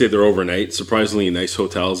 We stayed there overnight. Surprisingly nice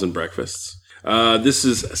hotels and breakfasts. This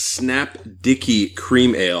is Snap Dicky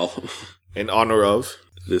Cream Ale. In honor of?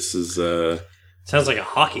 This is... Sounds like a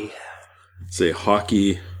hockey. It's a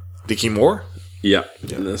hockey... Dickie Moore? Yeah.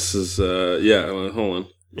 And this is... hold on.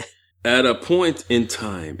 At a point in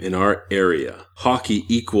time in our area, hockey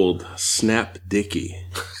equaled Snap Dicky.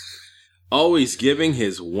 Always giving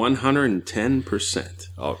his 110%.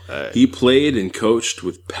 Okay. He played and coached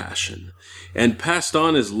with passion and passed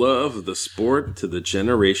on his love of the sport to the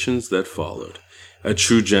generations that followed. A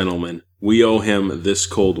true gentleman. We owe him this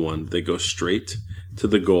cold one that goes straight to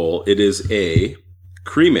the goal. It is a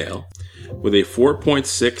cream ale with a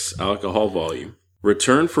 4.6 alcohol volume.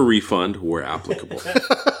 Return for refund where applicable.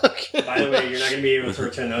 By the way, you're not going to be able to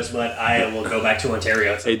return those, but I will go back to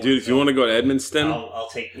Ontario. Hey, dude, if you want to go to Edmundston... I'll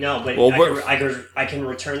take... No, but Well, I can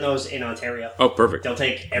return those in Ontario. Oh, perfect. They'll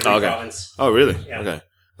take every province. Oh, really? Yeah. Okay.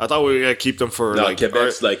 I thought we were going to keep them for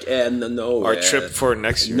Quebec's our trip for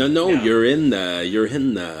next year. No, you're in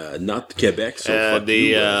not Quebec. So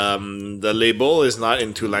the label is not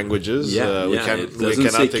in two languages. It doesn't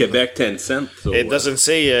say Quebec 10 cents. So it doesn't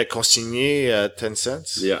say consigné 10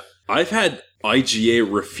 cents. Yeah, I've had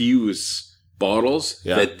IGA refuse bottles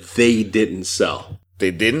that they didn't sell. They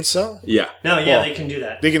didn't sell? Yeah. No, they can do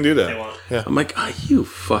that. They can do that. They want. Yeah. I'm like, you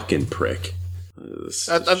fucking prick.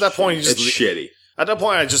 At that point, you just it's shitty. At that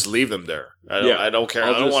point, I just leave them there. I don't care.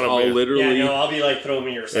 I don't want to. Literally. Yeah, no, I'll be like, throw them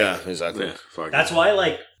in your recycle. Yeah, exactly. Yeah, That's why,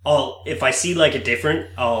 like, if I see like a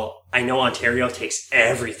different, I know Ontario takes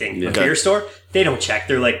everything. Yeah. A beer store, they don't check.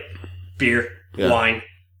 They're like beer, wine,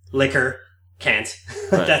 liquor, cans.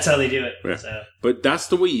 Right. That's how they do it. Yeah. So. But that's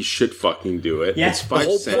the way you should fucking do it. Yeah. It's 5 The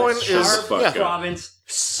whole cents. point Shut is- the fuck yeah. up. Province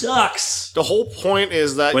sucks. The whole point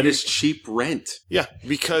is that But it's cheap rent. yeah,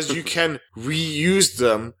 because you can reuse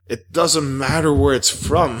them. It doesn't matter where it's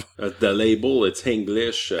from. The label, it's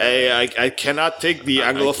English. I cannot take the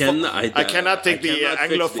anglophone. I cannot take the cannot fix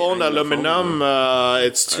the anglophone anglophone. aluminum.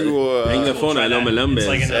 It's too. Anglophone try that. aluminum. It's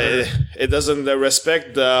like another- It doesn't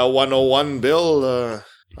respect the 101 bill.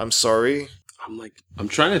 I'm sorry. I'm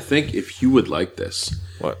trying to think if you would like this.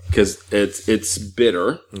 What? Because it's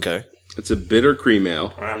bitter. Okay. It's a bitter cream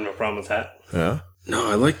ale. I have no problem with that. Yeah.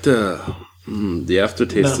 No, I like the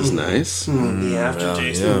aftertaste is nice. The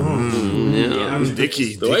aftertaste.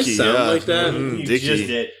 Dicky. Do I sound like that? You Dicky. just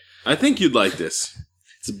did. I think you'd like this.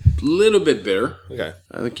 It's a little bit bitter. Okay.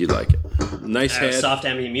 I think you'd like it. Nice head. Soft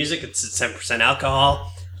ambient music. It's 7%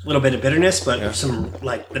 alcohol. A little bit of bitterness, but some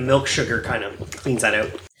like the milk sugar kind of cleans that out.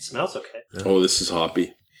 It smells okay. Oh, this is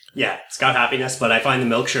hoppy. Yeah, it's got happiness, but I find the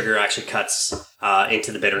milk sugar actually cuts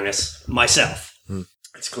into the bitterness myself.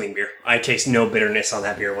 It's clean beer. I taste no bitterness on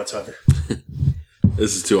that beer whatsoever.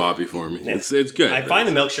 This is too hoppy for me. Yeah. It's good. I find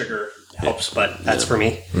the milk sugar helps, but that's for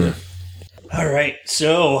me. Yeah. All right,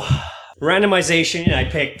 so randomization. I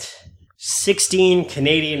picked 16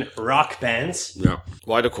 Canadian rock bands. Yeah.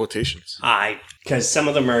 Why the quotations? Because some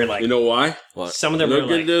of them are like... You know why? What? Some of them Look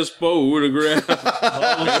are like... at this photograph.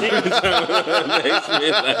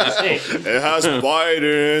 It has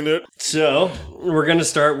Biden in it. So, we're going to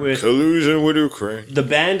start with Collusion with Ukraine. the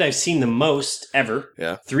band I've seen the most ever.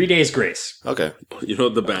 Yeah. 3 Days Grace. Okay. You know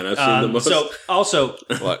the band I've seen the most? So, also,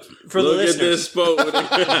 What? for the Look at listeners... this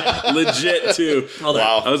photograph. Legit, too. Hold on.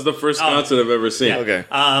 Wow. That was the first concert I've ever seen. Yeah. Okay.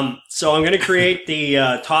 So I'm going to create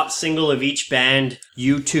the top single of each band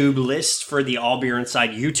YouTube list for the All Beer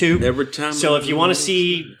Inside YouTube. Every time. So if you want to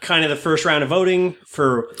see kind of the first round of voting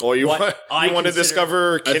for Or you what want I to consider-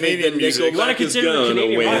 discover think Canadian that music. you want to Nickelback is consider gonna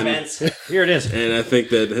Canadian rock win. bands, here it is. And I think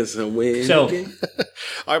that is a win. So-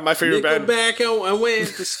 All right, my favorite band. Nickelback, I went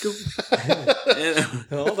to school.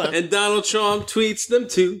 Hold on. And Donald Trump tweets them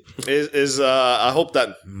too. Is I hope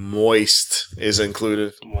that moist is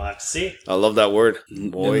included. We'll have to see. I love that word.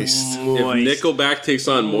 Moist. If Nickelback takes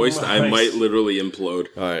on Moist, I Moist. might literally implode.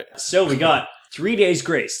 All right. So we got 3 Days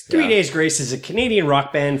Grace. 3 Days Grace is a Canadian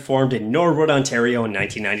rock band formed in Norwood, Ontario in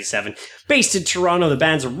 1997. Based in Toronto, the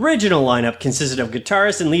band's original lineup consisted of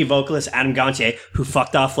guitarist and lead vocalist Adam Gontier, who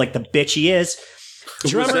fucked off like the bitch he is.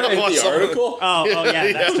 Drummer in the article? Oh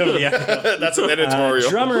yeah, that's totally That's an editorial.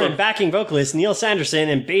 drummer and backing vocalist Neil Sanderson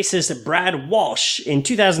and bassist Brad Walsh. In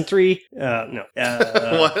 2003,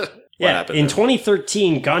 What? Yeah, in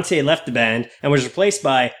 2013, Gontier left the band and was replaced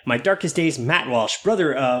by My Darkest Days Matt Walsh,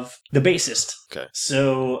 brother of the bassist. Okay.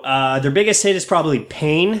 So their biggest hit is probably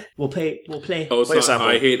Pain. We'll play. Oh, it's Play a not sample.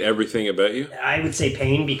 I Hate Everything About You? I would say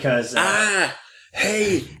Pain because. I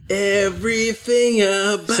hate everything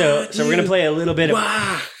about So we're gonna play a little bit of.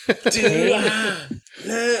 Why do I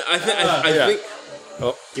think.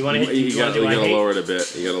 Do you want to hit? You gotta I Hate? lower it a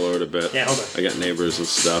bit. You gotta lower it a bit. Yeah, hold on. I got neighbors and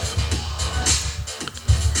stuff.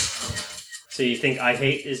 So you think I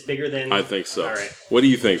Hate is bigger than? I think so. All right. What do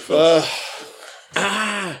you think, Phil?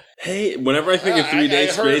 Hey, whenever I think of 3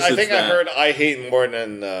 Days Grace, I think it's I heard I Hate more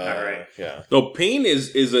than. All right. Yeah. No, Pain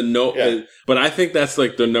is a no, Yeah. but I think that's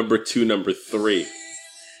like the number 2, number 3.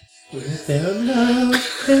 Without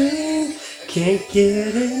love, pain, can't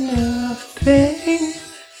get enough pain.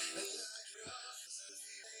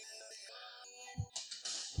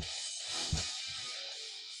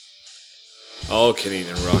 Oh,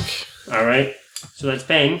 Canadian rock. All right. So that's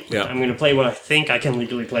Pain. Yeah. I'm going to play what I think I can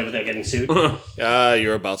legally play without getting sued.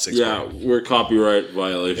 You're about 6. Yeah, we're copyright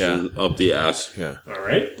violation up the ass. Yeah. All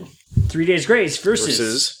right. 3 Days Grace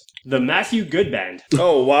versus the Matthew Good Band.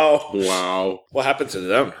 Oh, wow. Wow. What happened to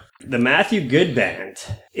them? The Matthew Good Band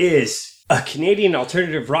is a Canadian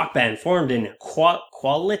alternative rock band formed in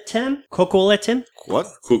Coquitlam? What?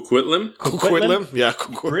 Coquitlam? Coquitlam? Yeah,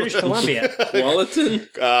 British Columbia. Qualitan?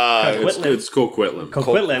 It's Coquitlam.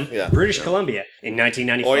 Coquitlam, yeah. British Columbia in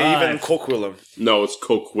 1995. Or even Coquitlam. No, it's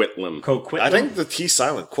Coquitlam. Coquitlam. I think the T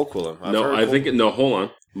silent. Coquitlam. Hold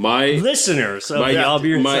on. My listeners of the All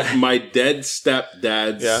Beer Inside. my dead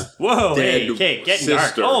stepdad's Whoa, dead hey, getting dark.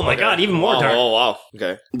 sister Oh my god, even more dark. Oh, wow.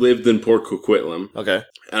 Okay. lived in Port Coquitlam, Okay.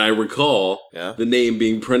 and I recall Yeah. the name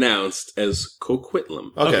being pronounced as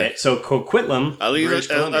Coquitlam. Okay. So Coquitlam, At British least,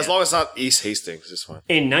 Columbia. as long as it's not East Hastings, it's fine.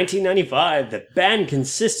 In 1995, the band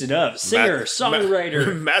consisted of singer,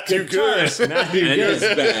 songwriter, Matthew guitarist Good. Matthew And Good,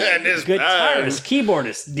 his band. And his guitarist,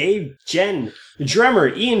 keyboardist Dave Jen, drummer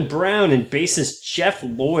Ian Brown, and bassist Jeff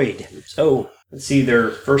Lloyd. So let's see their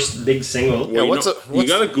first big single. Yeah, You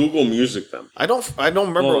gotta Google music them, I don't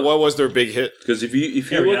remember Hold on. what was their big hit. because if you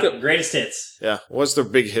Here we look go. up Greatest hits, Yeah, what's their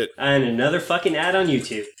big hit? and another fucking ad on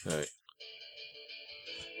YouTube. All right.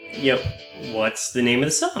 Yep. What's the name of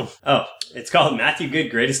the song? Oh, it's called Matthew Good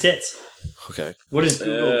Greatest Hits. Okay. What does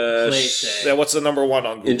Google Play say? Yeah, what's the number 1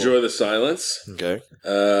 on Google? Enjoy the Silence, Okay.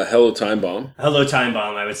 Hello Time Bomb. Hello Time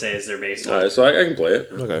Bomb, I would say, is their bass All one. right, so I can play it.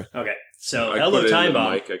 Okay. Okay, so I Hello put it in Time the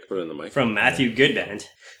Bomb mic. I can put it in the mic. from Matthew Good Band.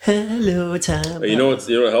 Hello Time Bomb. You know what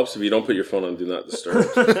helps if you don't put your phone on Do Not Disturb.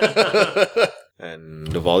 And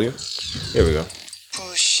the volume? Here we go.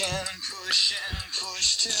 Push and push and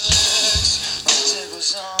push till it hurts.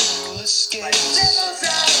 Tables on roller skates.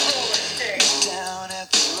 Down at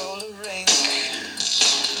the roller rink.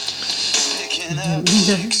 Picking up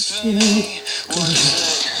chicks for me. What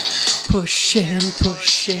is it? Push and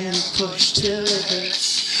push and push till it hurts.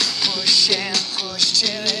 Push and push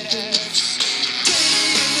till it hurts.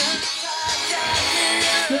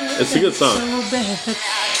 It's a good song. So bad.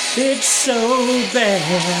 It's so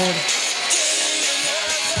bad.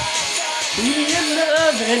 We in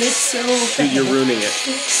love and it's so bad. Dude, you're ruining it.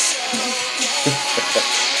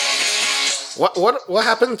 What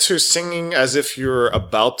happened to singing as if you're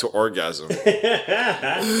about to orgasm?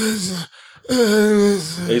 He's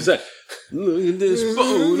like, look at this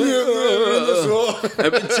phone.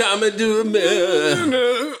 Every time I do a man,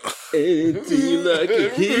 it feel like a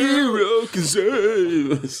hero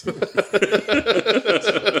deserves.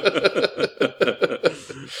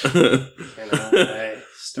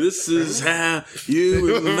 This is how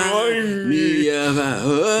you remind me of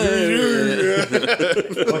We'll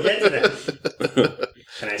get to that.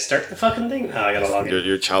 Can I start the fucking thing? Oh, I gotta log in.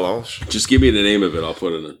 Your challenge? Just give me the name of it. I'll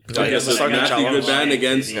put it in. I guess it's start the Matthew challenge. Good Band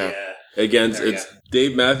against Yeah. against There we it's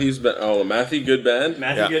Dave Matthews Band. Oh, Matthew Good Band.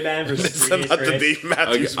 Matthew Yeah. Good Band versus It's 3 Days not the Grace. Dave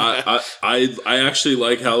Matthews. I actually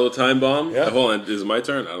like Hello Time Bomb. Yeah. Hold on, is it my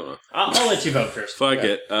turn? I don't know. I'll let you vote first. Fuck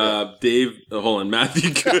it. Dave, hold on,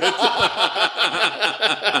 Matthew Good.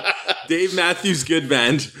 Dave Matthews Good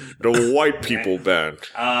Band. The White People Band.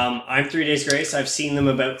 I'm 3 Days Grace. I've seen them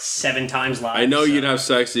about 7 times live. I know so- you'd have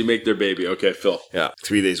sex, you make their baby. Okay, Phil. Yeah,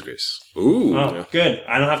 3 Days Grace. Ooh. Oh, good.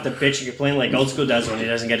 I don't have to bitch and complain like Old School does when he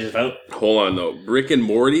doesn't get his vote. Hold on, though. Brick and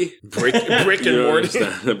Morty? Brick and You Morty.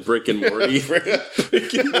 understand? Brick and Morty. Oh,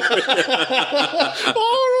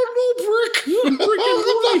 I don't know, Brick. Brick and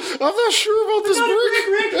Morty. I'm not sure about this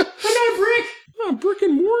Brick. I'm not a brick. Brick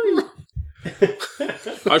and Morty.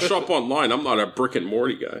 I shop online. I'm not a Brick and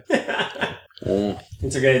Morty guy.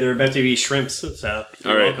 It's okay. They're about to be shrimps, so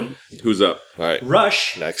you're All right. welcome. Who's up? All right.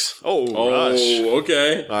 Rush. Next. Oh, Oh, Rush.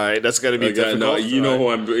 okay. All right, that's got to be Okay, difficult. no, you know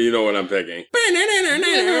All right. who you know what I'm picking.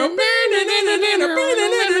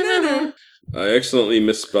 I accidentally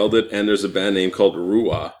misspelled it, and there's a band name called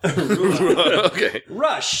Rua. Okay.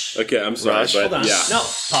 Rush. Okay, I'm sorry, Rush. but Hold on. yeah. No,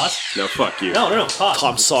 pause. No, fuck you. No. Pause.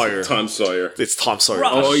 Tom Sawyer. Tom Sawyer. It's Tom Sawyer.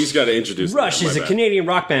 Rush. Oh, he's got to introduce Rush me. is a My bad. Canadian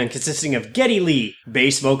rock band consisting of Geddy Lee,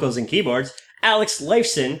 bass, vocals, and keyboards, Alex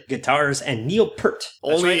Lifeson, guitars, and Neil Peart.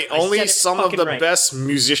 That's Only, right, I only said it some of fucking the right. best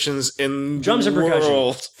musicians in Drums the and percussion.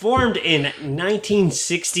 world. Formed in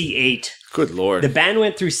 1968. Good lord. The band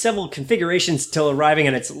went through several configurations until arriving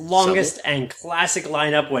at its longest and classic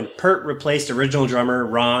lineup when Peart replaced original drummer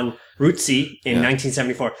Ron Rootsey in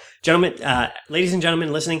 1974. Gentlemen, ladies and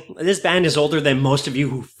gentlemen listening, this band is older than most of you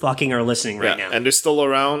who fucking are listening right now. And they're still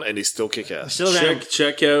around, and they still kick ass. Still around.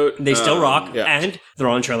 Check out. They still rock, yeah. and they're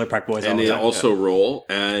on Trailer Park Boys all And the they time. also roll.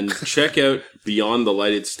 And check out Beyond the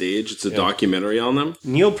Lighted Stage. It's a documentary on them.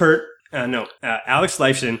 Neil Peart, Alex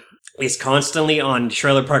Lifeson is constantly on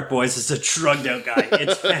Trailer Park Boys as a drugged out guy.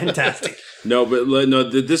 It's fantastic. No, but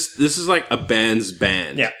this is like a band's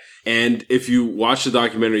band. Yeah. And if you watch the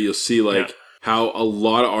documentary, you'll see how a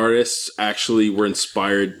lot of artists actually were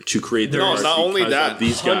inspired to create their No, art not only because that, of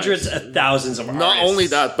these Hundreds guys. of thousands of Not artists. only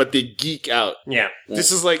that, but they geek out. Yeah.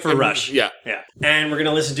 This is like For Rush. Yeah. Yeah. And we're going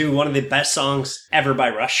to listen to one of the best songs ever by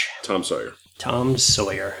Rush, Tom Sawyer. Tom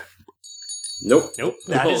Sawyer. Nope. Nope.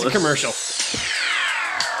 That is a commercial.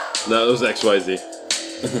 No, that was XYZ.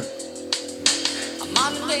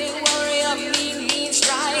 Monday warrior, mean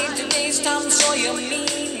stride. Today's Tom Sawyer,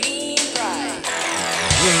 mean pride.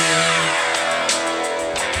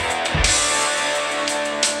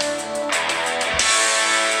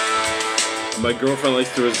 My girlfriend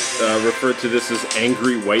likes to refer to this as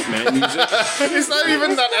angry white man music. It's not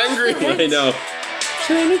even that angry. I know.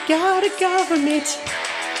 Trinity got a government.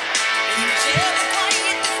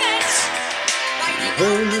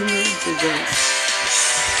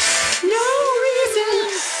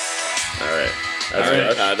 All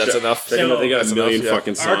right. That's enough. They got That's a million enough, yeah.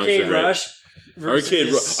 fucking songs. Arcade right? Rush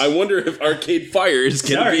versus, I wonder if Arcade Fire is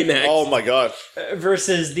going to Sorry. be next. Oh my god.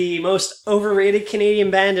 versus the most overrated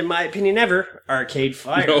Canadian band, in my opinion, ever, Arcade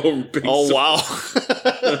Fire. No, big Oh song.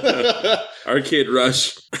 wow. Arcade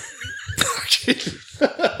Rush.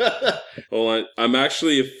 Hold on. I'm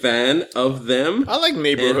actually a fan of them. I like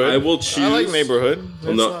Neighborhood. And I will choose. I like Neighborhood.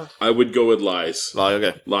 Well, no, I would go with Lies. Oh,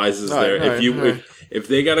 okay. Lies is All right, there. all right, all right. If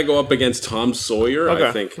they got to go up against Tom Sawyer, Okay.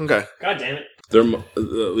 I think Okay. God damn it. they're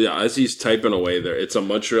as he's typing away there. It's a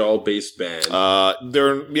Montreal-based band.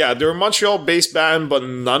 They're a Montreal-based band, but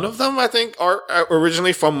none of them, I think, are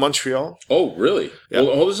originally from Montreal. Oh, really? Yeah.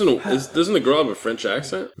 Well, doesn't the girl have a French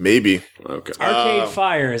accent? Maybe. Okay. Arcade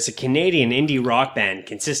Fire is a Canadian indie rock band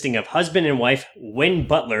consisting of husband and wife Wynn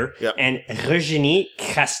Butler Yep. and Regine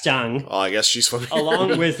Castang, Oh, I guess she's from here.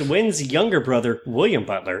 along with Wynn's younger brother William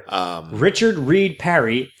Butler, Um, Richard Reed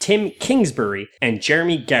Parry, Tim Kingsbury, and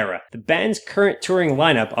Jeremy Guerra. The band's current touring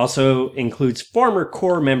lineup also includes former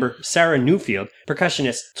core member Sarah Newfield,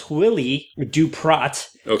 percussionist Twilly Duprat,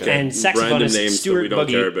 Okay. and Random saxophonist names that Stuart we don't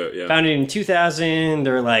Buggy. care about, yeah. Founded in 2000,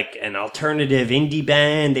 they're like an alternative indie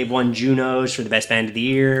band. They've won Junos for the best band of the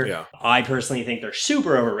year. Yeah. I personally think they're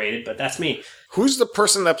super overrated, but that's me. who's the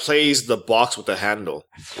person that plays the box with the handle?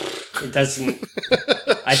 It doesn't.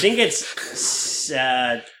 I think it's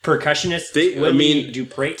percussionist Willie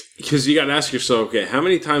Duprat. Because you got to ask yourself, okay, how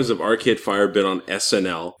many times have Arcade Fire been on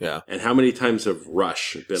SNL? Yeah. And how many times have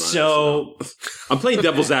Rush been on So SNL? I'm playing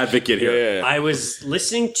devil's advocate here. Yeah. I was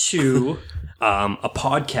listening to a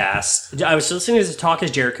podcast. I was listening to Talk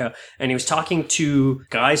is Jericho, and he was talking to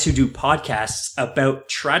guys who do podcasts about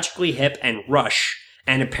Tragically Hip and Rush.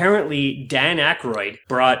 And apparently Dan Aykroyd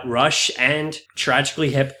brought Rush and Tragically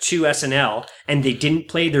Hip to SNL, and they didn't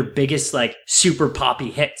play their biggest, like, super poppy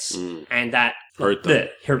hits. And that Hurt them.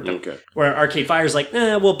 Hurt them. Okay. Where Arcade Fire's like,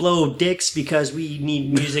 we'll blow dicks because we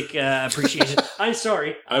need music appreciation. I'm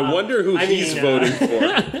sorry. I wonder who he's voting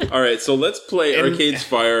for. All right, so let's play Arcade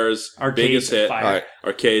Fire's biggest hit. Fire. All right.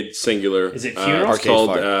 Arcade singular. Is it Funeral? It's Arcade called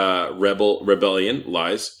Fire. Rebellion.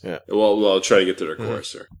 Lies. Yeah. Well, I'll try to get to their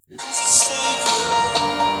chorus here.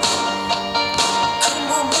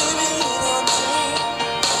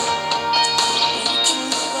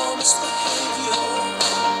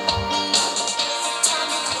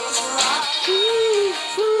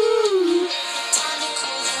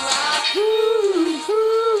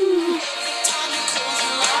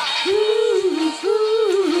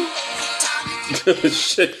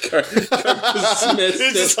 Shit, Carp dismissed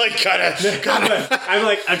It's just like kind of.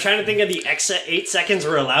 I'm trying to think of the extra 8 seconds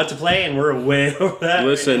we're allowed to play, and we're way over that.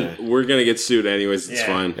 Listen, we're gonna get sued anyways. It's Yeah.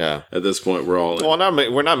 fine. Yeah. At this point, we're all in.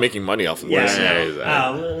 Well, we're not making money off of Yeah, this.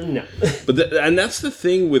 no. But and that's the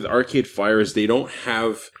thing with Arcade Fire is they don't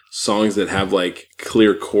have songs that have like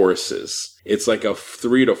clear choruses. It's like a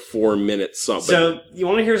 3 to 4 minute song. So you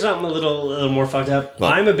want to hear something a little more fucked up?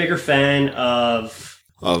 What? I'm a bigger fan of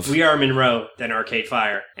We Are Monroe than Arcade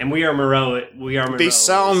Fire, and We Are Monroe. They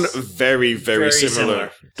sound is very, very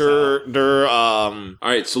similar. similar. They're all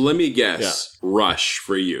right, so let me guess. Rush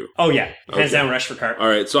for you. Oh yeah, hands down, Rush for Carp. All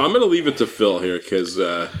right, so I'm gonna leave it to Phil here because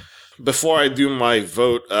Before I do my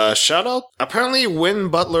vote, shout out. Apparently, Win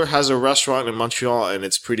Butler has a restaurant in Montreal, and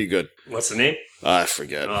it's pretty good. What's the name? I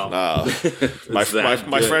forget. Oh. My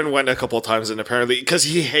good. friend went a couple of times, and apparently, because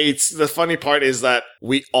he hates. The funny part is that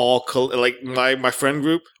we all my friend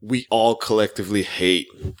group, we all collectively hate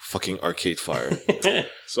fucking Arcade Fire.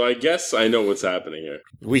 so I guess I know what's happening here.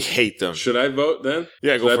 We hate them. Should I vote then?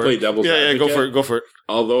 Yeah, go Should for I play it. devil's Yeah, advocate? go for it. Go for it.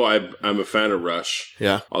 Although I'm a fan of Rush,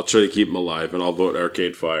 Yeah. I'll try to keep him alive, and I'll vote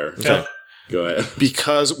Arcade Fire. Okay. Go ahead.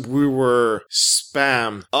 Because we were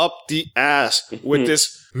spammed up the ass with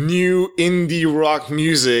this new indie rock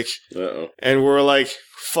music, Uh-oh. and we're like,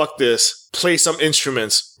 "Fuck this! Play some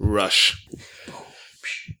instruments." Rush.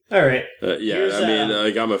 All right. Yeah, Here's, I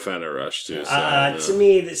mean, I'm a fan of Rush too. So, To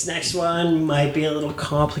me, this next one might be a little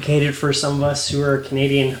complicated for some of us who are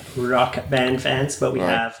Canadian rock band fans, but we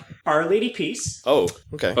have Our Lady Peace. Oh,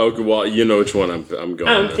 okay. Okay, well, you know which one I'm going.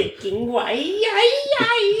 I'm with. thinking, why?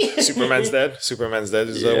 Superman's dead. Superman's dead.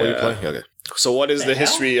 Is that what you Yeah. play? Okay. So, what is the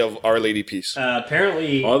history of Our Lady Peace?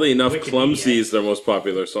 Apparently, Oddly enough, Wikipedia. Clumsy is their most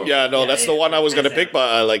popular song. Yeah, no, that's the one I was gonna pick, but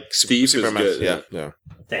I like Thief is Superman. good, Yeah, yeah. yeah.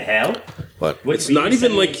 The hell? But It's not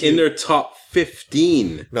even like in their top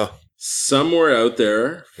 15. no, Somewhere out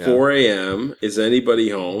there, 4 a.m. Is anybody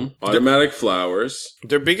home? Automatic Flowers.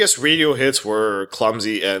 their biggest radio hits were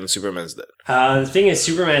Clumsy and Superman's Dead. The thing is,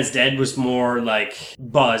 Superman's Dead was more like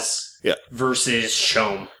buzz Yeah. versus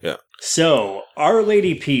Shome. Yeah. So, Our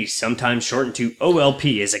Lady Peace, sometimes shortened to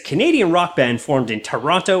OLP, is a Canadian rock band formed in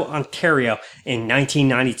Toronto, Ontario in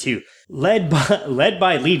 1992. Led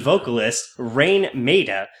by lead vocalist Rain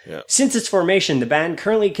Maida. Yeah. Since its formation, the band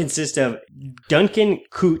currently consists of Duncan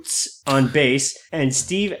Coots on bass and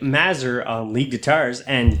Steve Mazur on lead guitars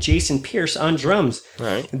and Jason Pierce on drums. All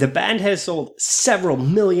right. The band has sold several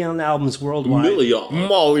million albums worldwide.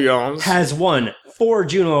 Millions. Has won 4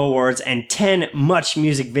 Juno Awards and 10 Much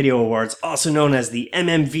Music Video Awards, also known as the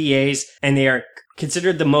MMVAs, and they are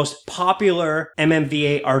considered the most popular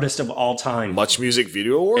MMVA artist of all time. Much Music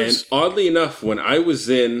Video Awards. And oddly enough, when I was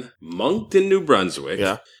in Moncton, New Brunswick,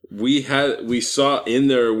 Yeah. we saw in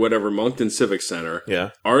their Moncton Civic Center, Yeah.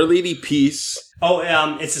 Our Lady Peace. Oh,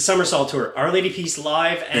 it's the Somersault Tour. Our Lady Peace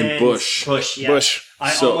Live and Bush. Yeah. Bush. I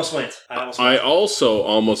So, almost went. I also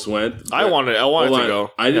almost went. I but- wanted Hold to on.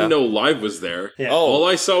 go. I didn't Yeah. know Live was there. Yeah. All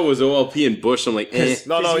I saw was OLP and Bush. I'm like, eh.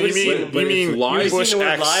 No, Because you you mean would've you seen- mean but if Live- You've Bush seen the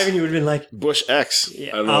word X. live and you would have been like, Bush X. yeah.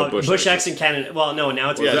 I don't know what Bush X X in Canada. Well, no, now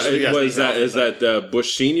it's Yeah, Bush. yeah. Is that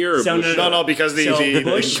Bush Senior or So, Bush? No, because the Bush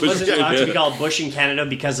Bush wasn't allowed to be Canada. called Bush in Canada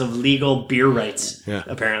because of legal beer rights, Yeah.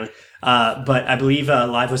 apparently. But I believe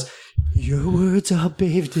Live was, your words are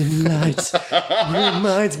bathed in light.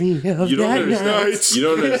 Reminds me of You don't that understand. night. You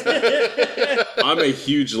don't understand. I'm a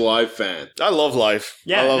huge Live fan. I love Live.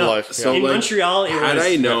 Yeah, I love no. Live. So, in like, Montreal, it had was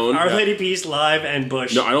I known- Our Yeah. Lady Peace, Live, and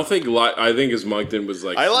Bush. No, I don't think Live. I think his Moncton was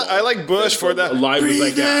like. I like Bush for that. Live was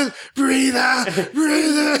like that. Breathe out,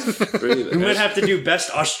 breathe We might have to do best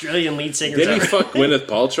Australian lead singer. Did he ever. fuck Gwyneth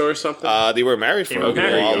Paltrow or something? out. They were married for were a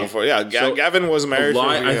married, while yeah. before. Yeah, So, Gavin was married.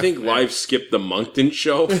 Live, for I think Live skipped the Moncton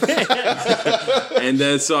show, and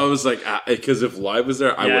then so I was like, because if Live was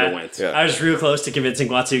there, I would have went. Yeah. I was real close to convincing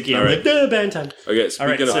Watsuki. I'm All right. like, duh, band time. Okay, speaking All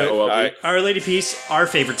right, of so- OLP, All right. Our Lady Peace, our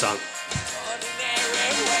favorite song.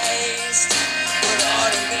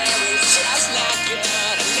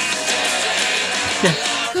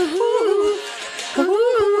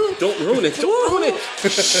 Don't ruin it. Don't ruin it.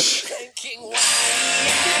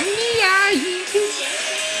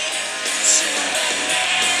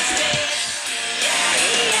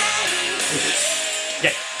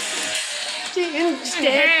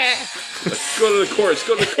 Go to the chorus.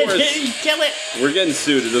 Go to the chorus. Kill it. We're getting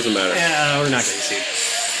sued. It doesn't matter. We're not getting sued.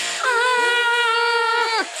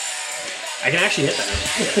 I can actually hit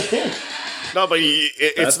that. No, but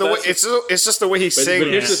it's the way. It's just the way he sings.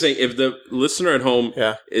 But here's the thing: if the listener at home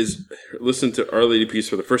is listen to Our Lady Peace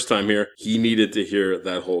for the first time here, he needed to hear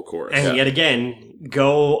that whole chorus. And yet again,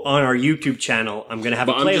 go on our YouTube channel. I'm gonna have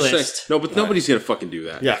a playlist. I'm just saying, but nobody's gonna fucking do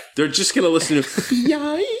that. Yeah, they're just gonna listen to.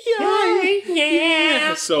 Yeah.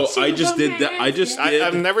 So I just did that.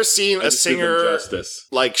 I've never seen a singer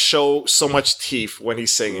like show so much teeth when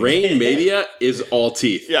he's singing. Rain Media is all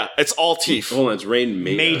teeth. Yeah, it's all teeth. Hold on, it's Rain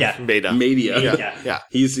Media. Media. Yeah.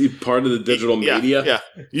 He's part of the digital media. Yeah.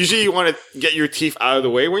 Usually you want to get your teeth out of the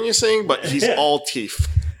way when you sing, but he's all teeth.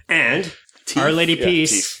 And Our Lady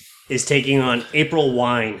Peace is taking on April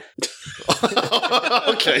Wine.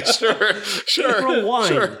 Okay, sure. April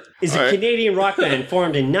Wine is a Canadian rock band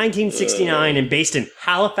formed in 1969 and based in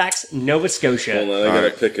Halifax, Nova Scotia. Hold on, I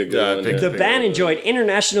gotta pick a good one. The band enjoyed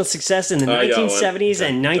international success in the 1970s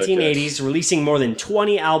and 1980s, releasing more than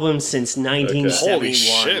 20 albums since 1971. Holy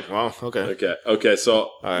shit! Wow. Okay.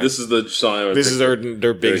 So this is the song. This is their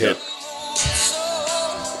big hit.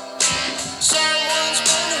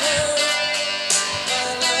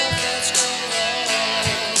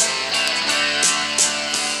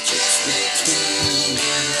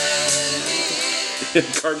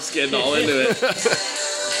 Carp's getting all into it.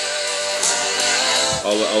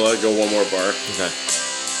 I'll let go one more bar. Okay.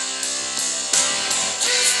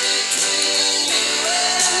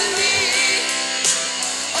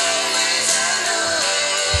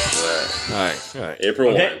 All right.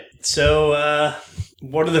 April 1. So,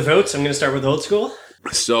 what are the votes? I'm going to start with old school.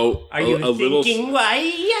 So, are you thinking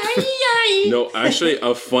why? No, actually,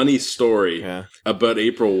 a funny story about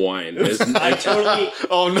April Wine. I totally.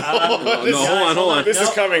 Oh no! Hold on. This is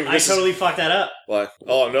coming. I totally fucked that up. What?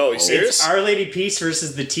 Oh no! Are you serious? It's Our Lady Peace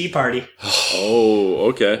versus the Tea Party. Oh,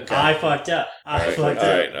 okay. I fucked up. All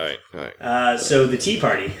right. So the Tea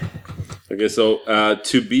Party. Okay, so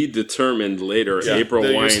to be determined later. April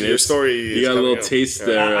Wine. Your story. You got a little taste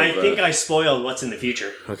there. I think I spoiled what's in the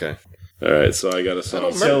future. Okay. All right, so I got a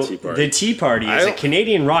song. So Tea Party. The Tea Party is a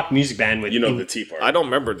Canadian rock music band with the Tea Party. I don't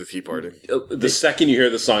remember the Tea Party. The second you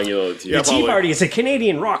hear the song, you know the Tea Party. The Tea Party is a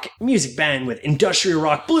Canadian rock music band with industrial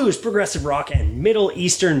rock, blues, progressive rock, and Middle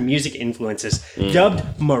Eastern music influences, dubbed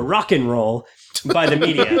Moroccan roll by the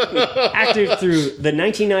media. Active through the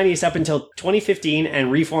 1990s up until 2015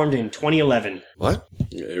 and reformed in 2011. What?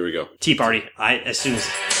 Yeah, here we go. Tea Party. As soon as.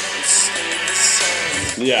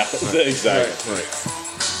 Yeah, exactly. Right.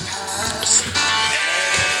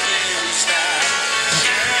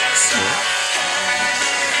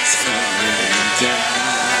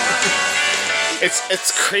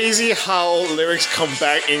 It's crazy how lyrics come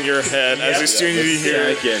back in your head as soon as you hear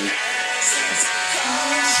it again.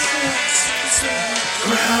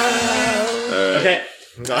 Okay.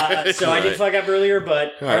 So I did fuck up earlier,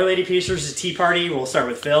 but Our Lady Peace versus Tea Party. We'll start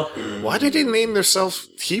with Phil. Why did they name themselves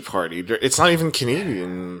Tea Party? It's not even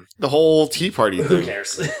Canadian. The whole Tea Party thing. Who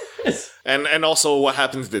cares? And also what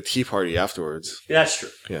happens to the Tea Party afterwards. That's true.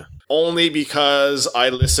 Yeah. Only because I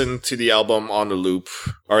listened to the album on the loop,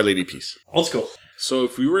 Our Lady Peace. Old school. So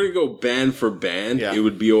if we were to go band for band, it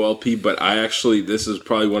would be OLP, but this is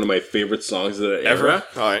probably one of my favorite songs of the era.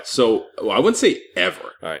 All right. So I wouldn't say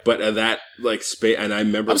ever. All right. But that space, and I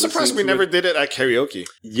remember I'm surprised we never did it at karaoke.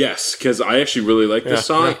 Yes, because I actually really like this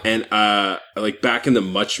song, and back in the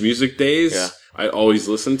Much Music days, I always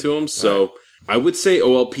listened to them, so... I would say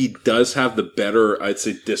OLP does have the better, I'd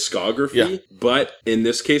say, discography. But in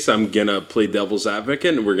this case, I'm going to play devil's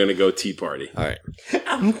advocate and we're going to go Tea Party. All right.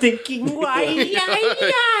 I'm thinking, why, It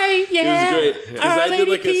was great. Our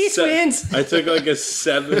Lady Peace wins. I took like a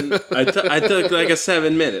 7 minute. I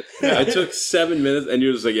took 7 minutes and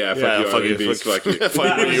you're just like, fuck you. Fuck you.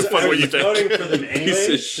 Fuck what you think. For them anyway, Piece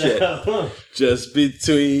of shit. Just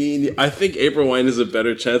between... I think April Wine has a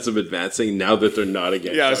better chance of advancing now that they're not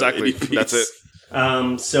against Yeah, exactly. That's it.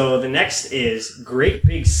 So the next is Great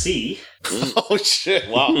Big Sea. Oh, shit.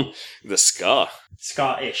 Wow. The ska.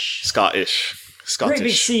 Scottish. Scottish. Great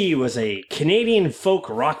Big Sea was a Canadian folk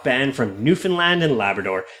rock band from Newfoundland and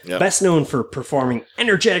Labrador, best known for performing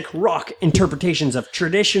energetic rock interpretations of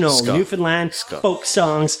traditional Newfoundland folk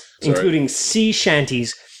songs, including sea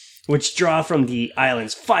shanties, which draw from the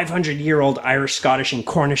island's 500-year-old Irish, Scottish, and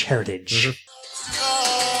Cornish heritage.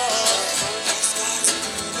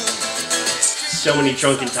 so many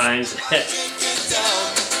drunken times.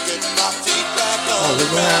 On the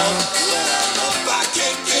ground.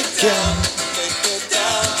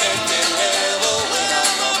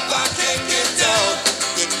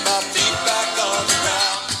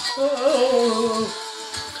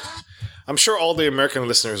 I'm sure all the American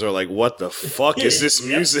listeners are like, what the fuck is this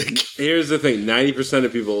music? Here's the thing: 90%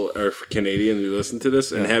 of people are Canadian who listen to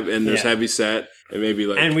this, and there's Heavy Set, and maybe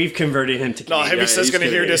like, and we've converted him to No, Canadian. Heavy Set's gonna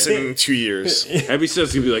hear this in 2 years. Heavy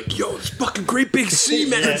Set's gonna be like, yo, this fucking Great Big C,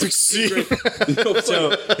 man. Yeah. Big C.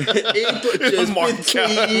 So,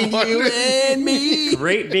 You and me.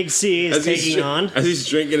 Great Big C is taking on. As he's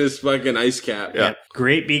drinking his fucking ice cap. Yeah.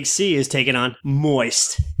 Great Big C is taking on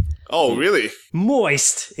Moist. Oh, really?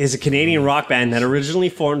 Moist is a Canadian rock band that originally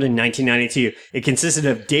formed in 1992. It consisted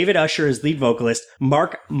of David Usher as lead vocalist,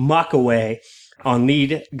 Mark Mockaway on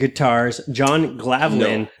lead guitars, John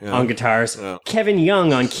Glavlin on guitars, Kevin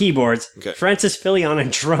Young on keyboards, Francis Fillion on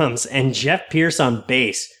drums, and Jeff Pierce on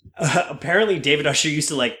bass. Apparently, David Usher used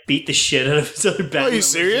to like beat the shit out of his other band. Are you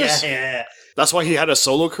serious? Yeah. That's why he had a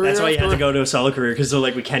solo career? That's why he had to after? go to a solo career, because they're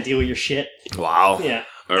like, we can't deal with your shit. Wow. Yeah.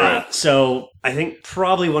 All right. So I think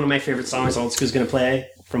probably one of my favorite songs Old School's going to play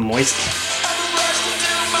from Moist.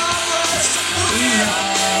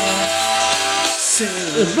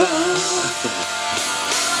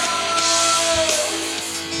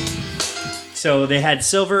 So they had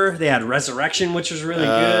Silver, they had Resurrection, which was really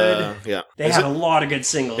good. Yeah. They had a lot of good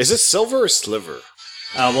singles. Is it Silver or Sliver?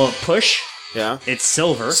 Well, Push, Yeah. it's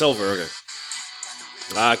Silver. Silver,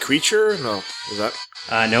 okay. Creature? No. Is that?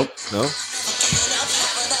 Nope. No?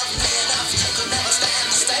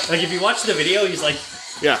 Like, if you watch the video, he's like,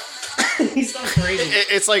 Yeah. he's not crazy.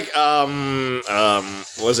 It's like,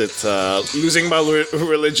 was it Losing My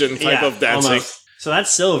Religion type of dancing? Almost. So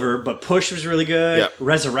that's Silver, but Push was really good. Yeah.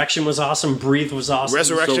 Resurrection was awesome. Breathe was awesome.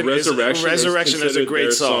 Resurrection is a considered great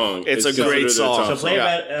their song. It's a considered great their song. top So play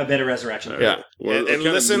Yeah. a bit of Resurrection. Yeah, We're and kind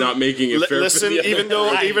of listen. not making it fair for listen, the other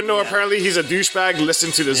even though apparently he's a douchebag,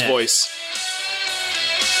 listen to this Yeah. voice.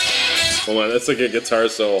 Hold on, that's like a guitar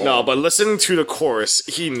solo. No, but listen to the chorus.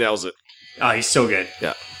 He nails it. Oh, he's so good.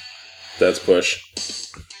 Yeah, That's Push.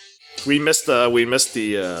 we missed the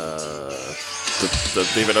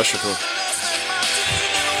David Usher too.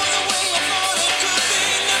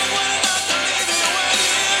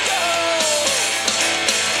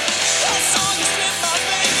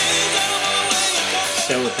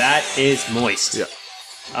 So that is Moist.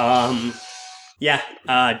 Yeah.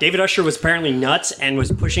 David Usher was apparently nuts and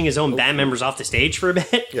was pushing his own band members off the stage for a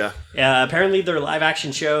bit. Yeah. Apparently their live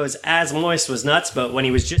action shows as Moist was nuts, but when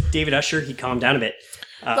he was just David Usher, he calmed down a bit.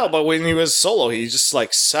 No, but when he was solo, he just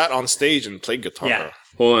like sat on stage and played guitar. Yeah.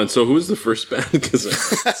 Hold on, so who's the first band? Because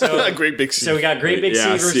A Great Big C. So we got Great Big C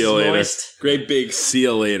versus see you later. Moist. Great Big see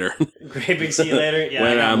you later. Great Big See You Later. Yeah, I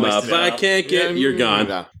When got I'm Moist up, as well. I can't get. You're gone.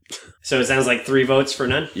 Yeah. So it sounds like 3 votes for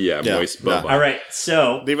none. Yeah, Yeah. Moist. Yeah. Bubba. All right,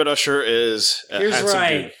 so David Usher is a here's where handsome I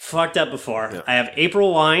dude. fucked up before. I have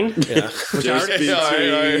April Wine, which I already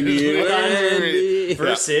Between you and me.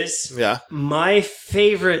 versus Yeah.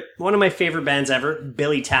 one of my favorite bands ever,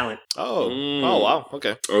 Billy Talent. Oh. Oh wow.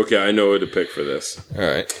 Okay. Okay, I know who to pick for this. All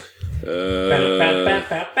right.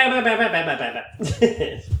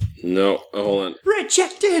 No, hold on.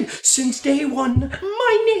 Rejected since day one.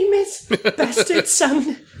 My name is Bastard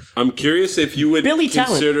Son. I'm curious if you would Billy Talent.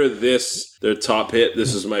 consider this their top hit.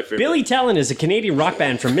 This is my favorite. Billy Talent is a Canadian rock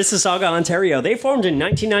band from Mississauga, Ontario. They formed in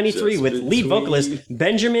 1993 Just with lead between- vocalist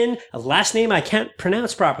Benjamin, a last name I can't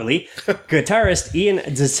pronounce properly, guitarist Ian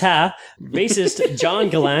Dessa, bassist John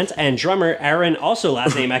Gallant, and drummer Aaron, also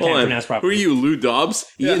last name I can't Hold on. pronounce Who are properly. you, Lou Dobbs?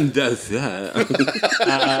 Ian does that.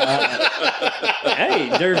 Hey,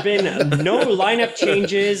 there have been no lineup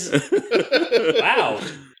changes. Wow.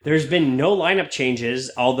 There's been no lineup changes,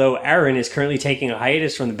 although Aaron is currently taking a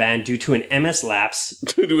hiatus from the band due to an MS lapse.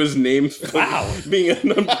 Due to his name Wow. being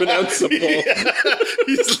unpronounceable.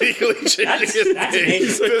 He's legally changing That's his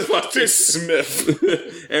amazing. name to Smith.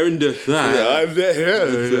 Aaron does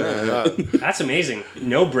that. That's amazing.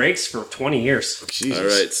 No breaks for 20 years. Jesus. All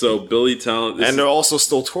right, so Billy Talent. And they're also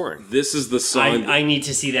still touring. This is the song. I need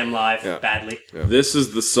to see them live badly. This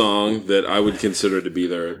is the song that I would consider to be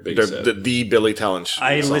their big set. The Billy Talent.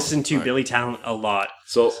 I song. listen to Billy Talent a lot.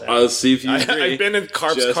 So I'll see if you agree. I've been in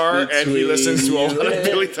Carp's Just car and he between listens to a lot of you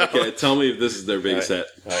Billy and- Talent. Okay, tell me if this is their big set.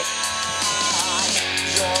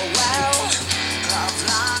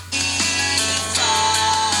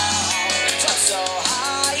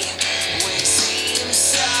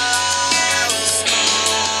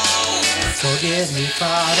 Forgive me,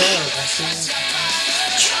 Father.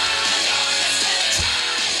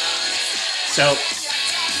 So,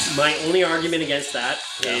 My only argument against that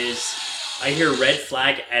is I hear red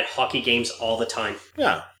flag at hockey games all the time.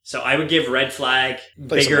 Yeah. So I would give red flag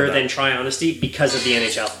Play bigger than try honesty because of the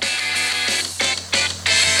NHL.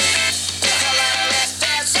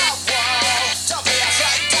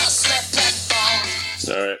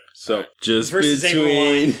 All right. So, just Versus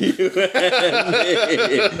between you and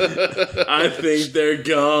me, I think they're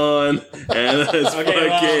gone. And it's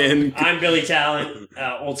fucking... I'm Billy Talent,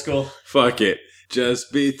 old school. Fuck it.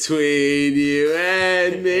 Just between you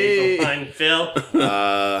and me. Fine, Phil.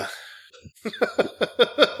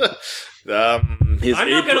 I'm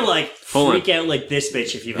not gonna freak out like this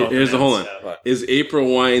bitch if you hold Here's the hold on. So. Is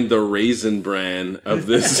April Wine the raisin brand of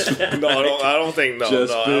this? No, I don't think. No,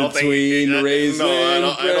 just no, I don't between think, raisin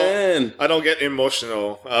brand. I don't get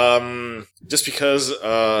emotional. Just because.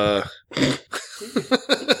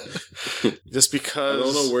 Just because. I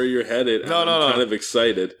don't know where you're headed. No, I'm kind of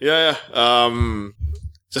excited. Yeah.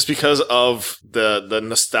 Just because of the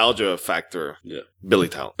nostalgia factor. Yeah. Billy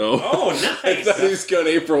Talent. Oh, nice. I thought he was going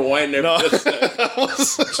April Wine there. No.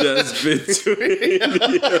 Just between you.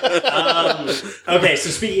 Okay, so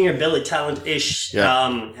speaking of Billy Talent-ish,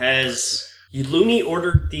 has Looney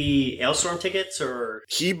ordered the Ailstorm tickets, or?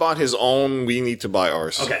 He bought his own. We need to buy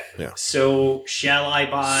ours. Okay. Yeah. So shall I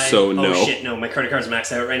buy? So no. Oh shit, no. My credit card's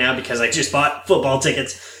maxed out right now because I just bought football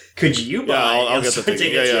tickets. Could you buy I'll get the Ailstorm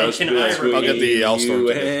ticket. tickets? I'll get the Ailstorm You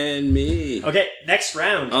ticket. and me. Okay, next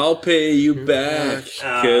round. I'll pay you back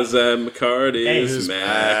because my card is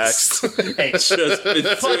maxed. Hey, Just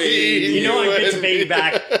between you know I'm good to pay you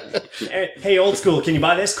back. Hey, old school, can you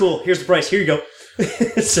buy this? Cool. Here's the price. Here you go.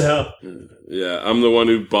 So. Yeah, I'm the one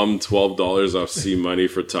who bummed $12 off C Money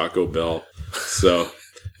for Taco Bell. So,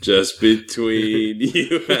 just between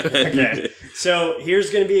you and me. So here's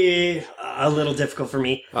going to be a little difficult for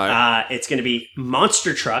me. Right. It's going to be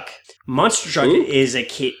Monster Truck. Monster Truck is a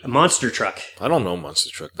Monster Truck. I don't know Monster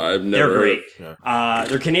Truck. I've never They're great. Yeah.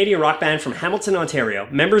 They're a Canadian rock band from Hamilton, Ontario.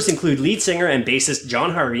 Members include lead singer and bassist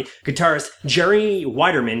John Harvey, guitarist Jerry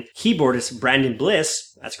Widerman, keyboardist Brandon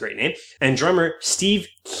Bliss, that's a great name, and drummer Steve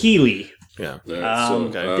Keeley. Yeah.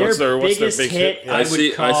 Their biggest big hit, Yeah. I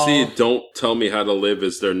see Don't Tell Me How to Live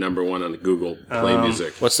is their number one on Google Play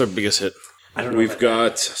Music. What's their biggest hit? I don't know. We've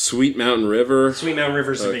got Sweet Mountain River. Sweet Mountain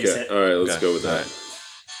River's the biggest hit. All right, let's go with that.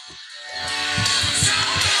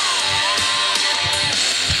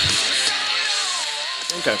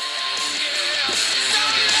 Okay.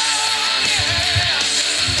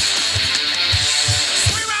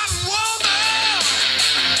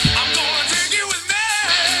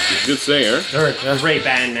 Good singer. They're a great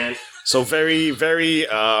band, man. So very, very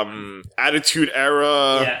Attitude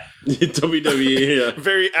Era. Yeah. WWE, yeah.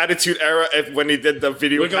 Very Attitude Era when they did the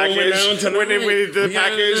video package. When they did the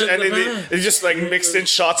package and they just like mixed in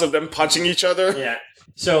shots of them punching each other. Yeah.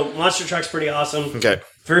 So Monster Truck's pretty awesome. Okay.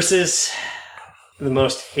 Versus the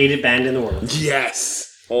most hated band in the world.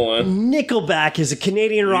 Yes. Hold on. Nickelback is a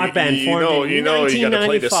Canadian rock band formed in you gotta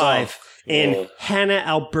play this song. 1995 in Hanna,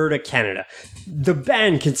 Alberta, Canada. The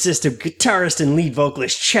band consists of guitarist and lead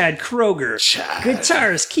vocalist Chad Kroger,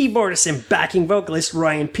 guitarist, keyboardist, and backing vocalist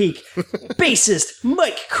Ryan Peake, bassist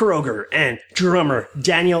Mike Kroger, and drummer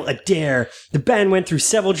Daniel Adair. The band went through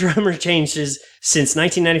several drummer changes since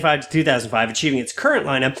 1995 to 2005, achieving its current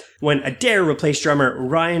lineup when Adair replaced drummer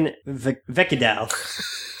Ryan Vekadal.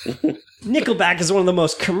 Nickelback is one of the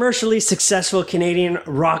most commercially successful Canadian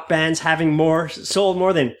rock bands, having sold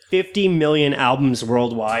more than 50 million albums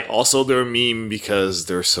worldwide. Also, they're a meme because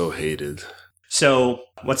they're so hated. So,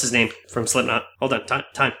 what's his name from Slipknot? Hold on,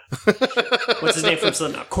 time. What's his name from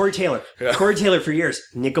Slipknot? Corey Taylor. Yeah. Corey Taylor for years.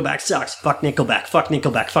 Nickelback sucks. Fuck Nickelback. Fuck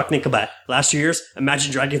Nickelback. Fuck Nickelback. Last 2 years,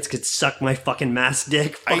 Imagine Dragons could suck my fucking mass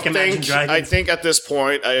dick. Fuck Imagine Dragons. I think at this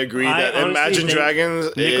point, I agree that Imagine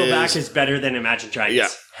Dragons Nickelback is better than Imagine Dragons. Yeah.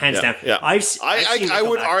 Hands down. Yeah. I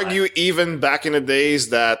would argue even back in the days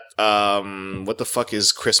that what the fuck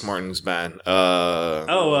is Chris Martin's band?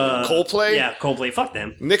 Coldplay? Yeah, Coldplay. Fuck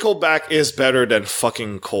them. Nickelback is better than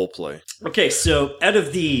fucking Coldplay. Okay, so out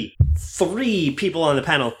of the 3 people on the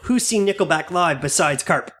panel, who's seen Nickelback live besides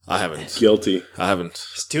Carp? I haven't. Guilty. I haven't.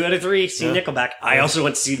 It's 2 out of 3 seen Nickelback. I also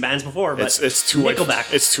went to see the bands before, but it's too Nickelback.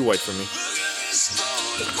 White. It's too white for me.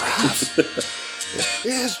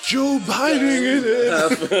 Yes, Joe Biden in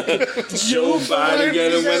it. Joe Biden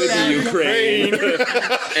gonna win it to Ukraine.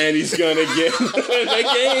 And he's gonna get it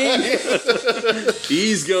again.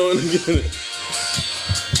 He's gonna get it.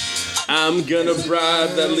 I'm gonna bribe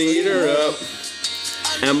that leader up.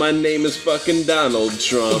 And my name is fucking Donald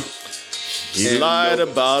Trump. He lied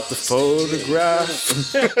about the photograph.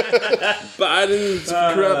 Biden's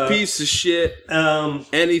a corrupt piece of shit. And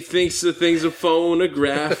he thinks the thing's a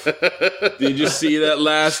phonograph. Did you see that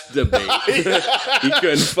last debate? He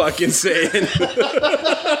couldn't fucking say it.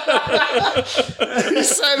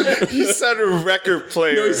 He said a record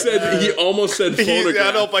player. No, he almost said phonograph.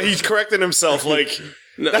 I know, but he corrected himself. Like,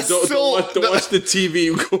 no, that's don't watch the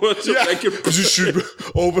TV. Watch the record. You should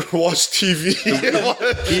watch TV.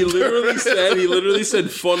 He literally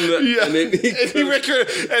said fun. Yeah. And then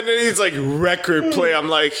and then he's like, record play. I'm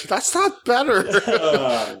like, that's not better.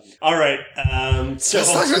 All right. So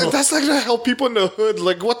that's not gonna help people in the hood.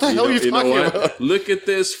 Like, what the hell are you talking about? Look at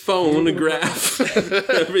this phonograph.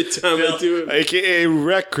 Every time I do it. AKA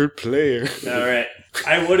record player. All right.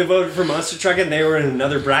 I would have voted for Monster Truck, and they were in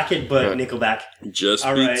another bracket, but Nickelback. Just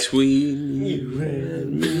all right. between you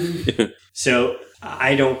and me. So,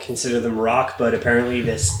 I don't consider them rock, but apparently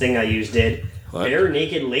this thing I used did. What? Bare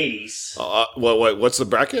Naked Ladies. What's the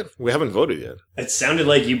bracket? We haven't voted yet. It sounded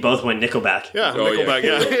like you both went Nickelback. Yeah,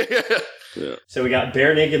 Nickelback, yeah. So we got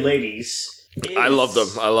Bare Naked Ladies. I love them.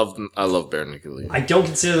 I love Bare Naked Ladies. I don't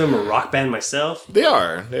consider them a rock band myself. They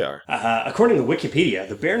are. According to Wikipedia,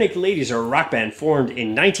 the Bare Naked Ladies are a rock band formed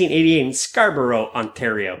in 1988 in Scarborough,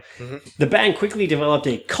 Ontario. Mm-hmm. The band quickly developed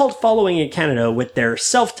a cult following in Canada with their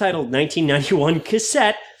self-titled 1991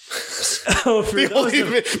 cassette. So they only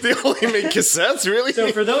made cassettes, really?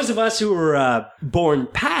 So for those of us who were born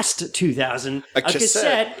past 2000, a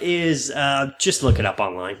cassette is just look it up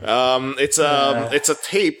online. It's a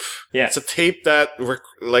tape. Yeah, it's a tape that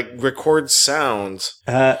records sounds.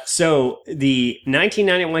 So the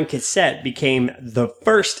 1991 cassette became the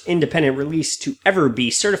first independent release to ever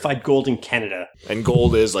be certified gold in Canada. And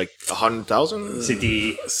gold is like 100,000.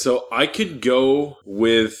 So I could go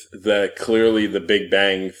with clearly the Big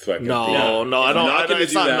Bang. No, I don't. I'm not going to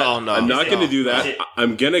do that. I'm not going to do that.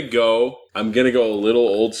 I'm gonna go a little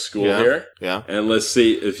old school here. Yeah. And let's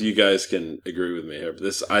see if you guys can agree with me here.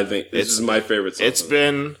 I think this is my favorite song. It's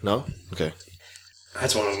been okay.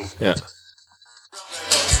 That's one of them. Yeah.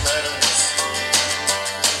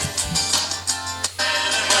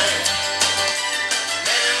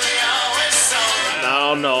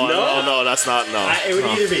 No, that's not, it would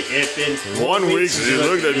either be if in 1 week since you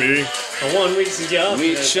looked at me. 1 week since you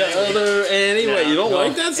each other anyway. You don't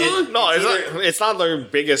like that song? No, it's not their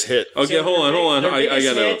biggest hit. Okay, hold on. I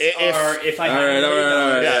got it. If I all right.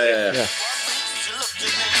 Yeah.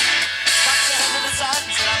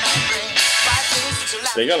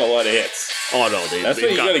 They got a lot of hits. Oh no, that's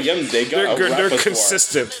what you gotta give them. They're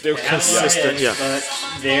consistent. They're consistent. Hits,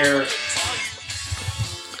 but they're.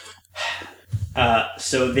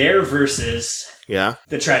 So their verses. Yeah.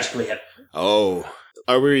 The Tragically Hip. Oh.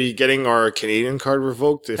 Are we getting our Canadian card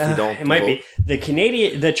revoked if we don't? It might be.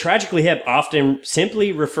 The Tragically Hip, often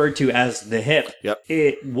simply referred to as the Hip. Yep.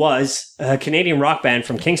 It was a Canadian rock band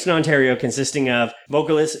from Kingston, Ontario, consisting of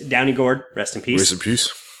vocalist Downey Gord, rest in peace. Rest in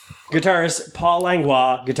peace. Guitarist Paul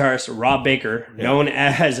Langlois, guitarist Rob Baker, known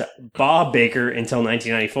as Bob Baker until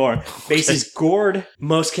 1994. Bassist Gord,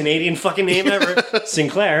 most Canadian fucking name ever,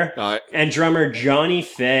 Sinclair, and drummer Johnny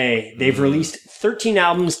Fay. They've released 13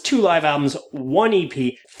 albums, 2 live albums, 1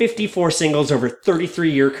 EP, 54 singles over a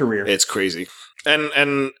 33-year career. It's crazy.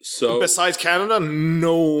 And so besides Canada,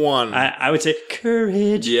 no one. I would say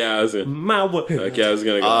Courage. Yeah, I was gonna, my word. Okay, I was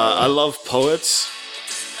gonna go. I love Poets.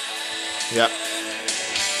 Yeah.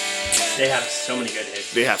 They have so many good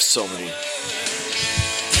hits. They have so many.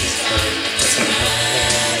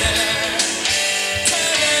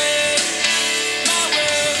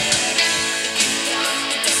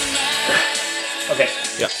 Okay.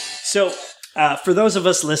 Yeah. So, for those of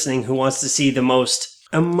us listening who wants to see the most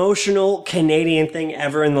emotional Canadian thing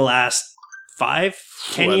ever in the last 10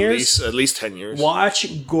 years? At least 10 years.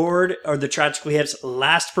 Watch Gord, or the Tragically Hip's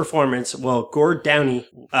last performance. Well, Gord Downey,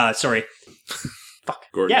 sorry. Fuck.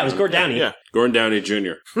 Gordon it was Gord Downey. Yeah. Gordon Downey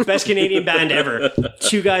Jr. Best Canadian band ever.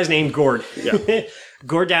 2 guys named Gord. Yeah.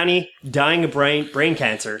 Gord Downey dying of brain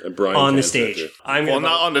cancer on the stage. Not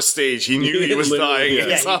on the stage. He knew he was dying. Yeah,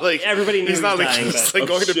 it's not like everybody knew he's not dying, like he's like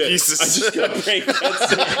going to pieces. I just got brain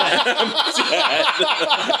cancer.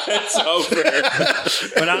 It's over.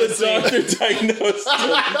 But honestly, the doctor diagnosed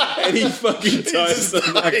him, and he fucking dies on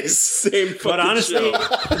the same fucking But honestly,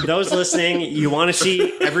 those listening, you want to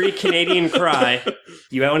see every Canadian cry.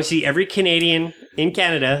 You want to see every Canadian in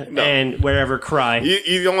Canada and wherever cry.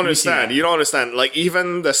 You don't understand. You don't understand. Like,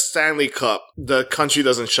 even the Stanley Cup, the country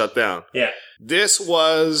doesn't shut down. Yeah. This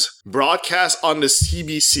was broadcast on the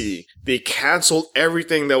CBC. They canceled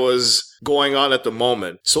everything that was going on at the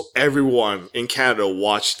moment. So everyone in Canada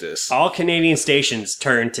watched this. All Canadian stations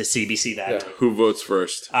turned to CBC that night. Who votes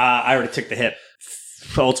first? I already took the hip.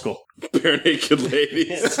 Old school. Bare naked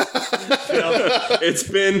ladies. It's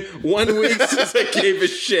been 1 week since I gave a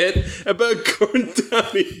shit about Gordon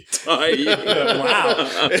Downey dying. Wow.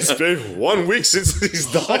 It's been 1 week since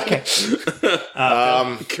he's died.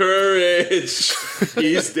 Courage.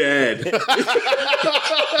 He's dead.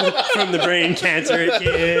 From the brain cancer it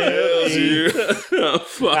kills you. Oh,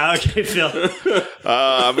 fuck. Okay, Phil.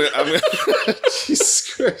 I'm gonna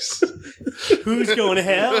Jesus Christ. Who's going to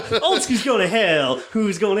hell? Old school's going to hell.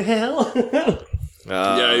 Who's going to hell?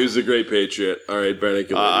 Yeah, he was a great patriot. All right, bare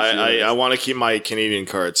naked ladies. I want to keep my Canadian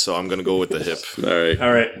card, so I'm going to go with the hip.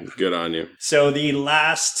 All right. Good on you. So the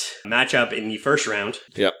last matchup in the first round.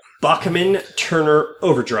 Yep. Bachman Turner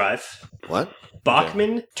Overdrive. What?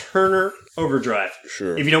 Bachman Turner Overdrive.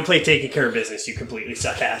 Sure. If you don't play Taking Care of Business, you completely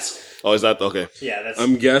suck ass. Oh, is that okay? Yeah, that's.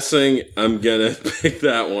 I'm guessing I'm gonna pick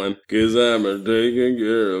that one because I'm a taking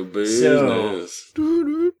care of business.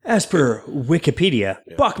 As per Wikipedia,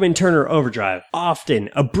 Bachman Turner Overdrive, often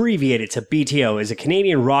abbreviated to BTO, is a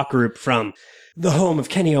Canadian rock group from the home of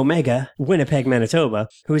Kenny Omega, Winnipeg, Manitoba,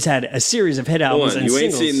 who has had a series of hit albums and you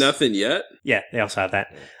singles. ain't seen nothing yet? Yeah, they also have that.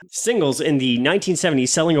 Singles in the 1970s,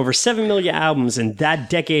 selling over 7 million albums in that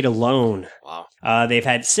decade alone. Wow. They've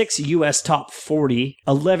had 6 U.S. top 40,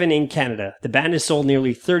 11 in Canada. The band has sold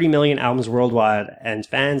nearly 30 million albums worldwide, and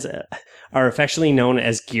fans are affectionately known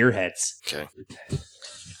as gearheads. Okay.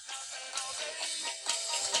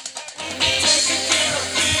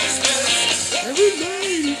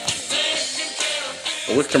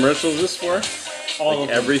 What commercial is this for? All of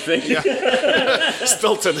them. Everything?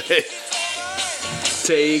 Still today.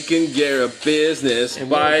 Taking care of business.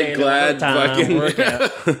 Buy Glad fucking...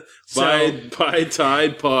 Buy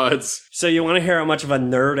Tide Pods. So you want to hear how much of a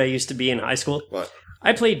nerd I used to be in high school? What?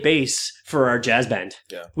 I played bass for our jazz band.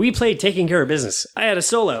 Yeah. We played Taking Care of Business. I had a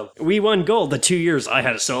solo. We won gold the 2 years I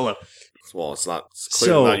had a solo. Well, it's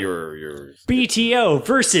clearly not your... BTO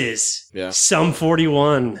versus Sum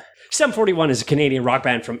 41. Sum 41 is a Canadian rock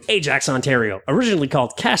band from Ajax, Ontario, originally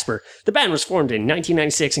called Casper. The band was formed in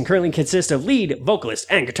 1996 and currently consists of lead vocalist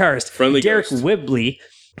and guitarist Derek Whibley,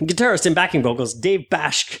 guitarist and backing vocals Dave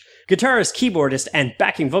Bashk, guitarist, keyboardist, and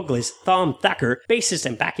backing vocalist Thom Thacker, bassist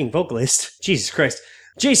and backing vocalist, Jesus Christ,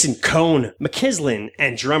 Jason Cohn, McKislin,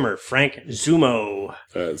 and drummer Frank Zumo.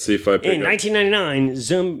 Let's see if I pick In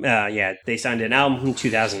 1999, they signed an album in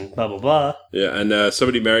 2000, blah, blah, blah. Yeah, and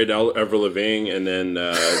somebody married Avril Lavigne and then...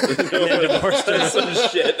 divorced her. Some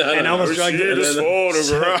shit. And almost drugged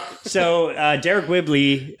her. So Derek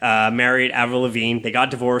Whibley married Avril Lavigne. They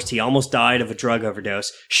got divorced. He almost died of a drug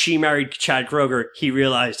overdose. She married Chad Kroeger. He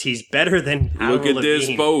realized he's better than Avril Look at Lavigne.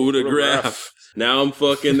 this photograph. Now I'm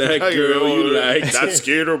fucking that girl you like. That's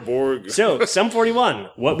Skater Borg. So, Sum 41,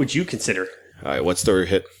 what would you consider? All right, what's their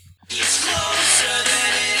hit?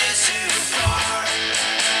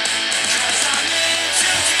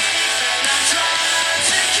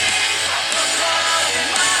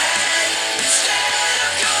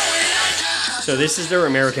 So this is their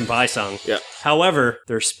American Pie song. Yeah. However,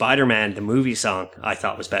 their Spider-Man, the movie song, I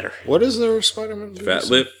thought was better. What is their Spider-Man? Fat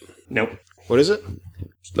Lip. Nope. What is it?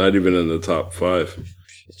 It's not even in the top 5.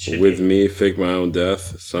 With me, fake my own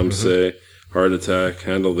death. Some say heart attack.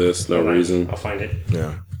 Handle this. No reason. I'll find it.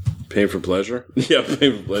 Yeah. Pain for pleasure. Yeah,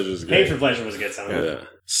 Pain for pleasure is good. Pain for Pleasure was a good song. Yeah.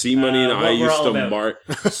 C Money and I what we're used all to about. mark.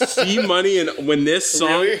 C Money and when this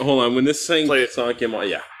song. Really? Hold on. When this song Play came on.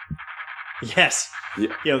 Yeah. Yes.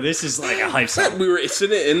 Yeah. Yo, this is like a hype song. We were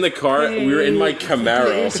sitting in the car. We were in my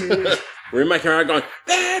Camaro. We're in my Camaro going.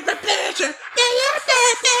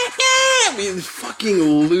 We fucking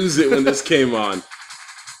lose it when this came on.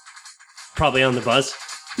 Probably on the Buzz.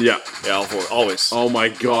 Yeah. Yeah, always. Oh my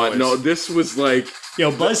god. Always. No, this was like. Yo,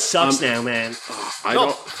 Buzz sucks now, man.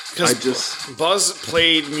 Buzz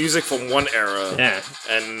played music from one era Yeah.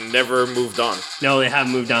 and never moved on. No, they have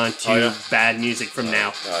moved on to bad music from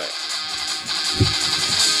now. All right.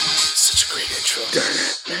 Such a great intro.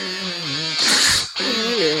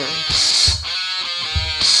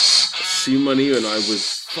 C Money and I would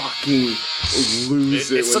fucking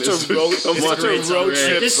lose it. It's such a road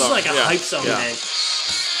trip This song. is like a hype song, Yeah. man.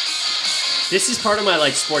 This is part of my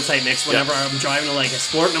like sports hype mix whenever I'm driving to like a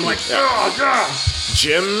sport and I'm like, oh god.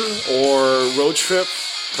 Gym or road trip,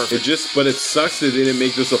 perfect. But it sucks that they didn't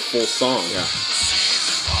make this a full song. Yeah.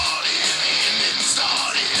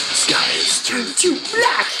 Skies turn to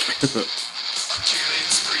black.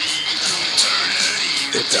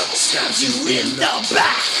 The devil Stabs you in the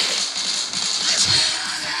back.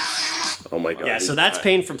 Oh my god. Yeah, so that's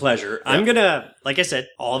Pain for Pleasure. I'm gonna, like I said,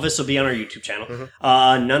 all of us will be on our YouTube channel.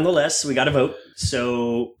 Nonetheless, we got to vote.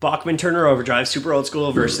 So Bachman Turner Overdrive, Super Old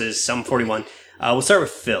School versus Sum 41. We'll start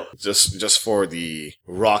with Phil. Just for the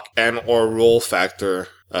rock and or roll factor,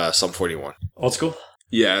 Sum 41. Old School?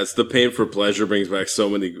 Yeah, it's the Pain for Pleasure brings back so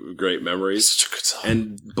many great memories. Such a good song.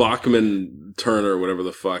 And Bachman Turner, whatever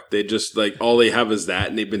the fuck, they just like all they have is that,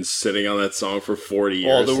 and they've been sitting on that song for 40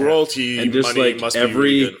 years. Well, the royalty and just money like must be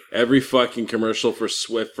really good. every fucking commercial for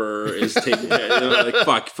Swiffer is taking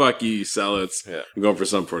like fuck you sellouts. Yeah. I'm going for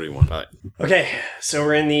Sum 41. All right. Okay, so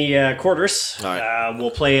we're in the quarters. All right.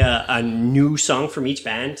 We'll play a new song from each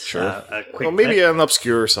band. Sure. A quick Well, maybe clip. an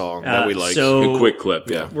obscure song that we like. So A quick clip,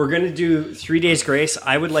 yeah. we're going to do 3 Days Grace.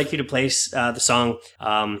 I would like you to play the song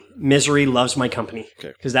Misery Loves My Company.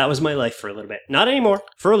 Okay. Because that was my life for a little bit. Not anymore.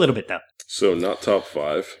 For a little bit, though. So not top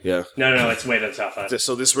 5. Yeah. No, it's way to the top 5.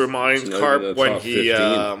 So this reminds It's not Carp even the when top he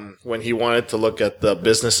 15. when he wanted to look at the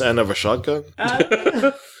business end of a shotgun.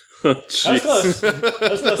 That was close. That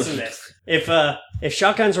was close to this. If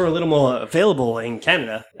shotguns were a little more available in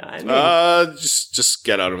Canada, maybe. Just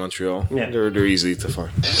get out of Montreal. Yeah. They're easy to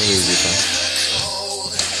find. They're easy to find.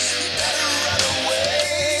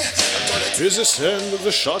 Business end of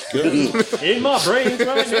the shotgun. In my brain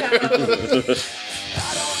right now.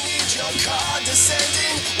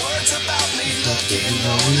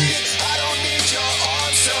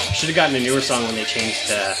 Should have gotten a newer song when they changed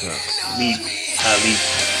lead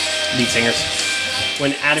singers.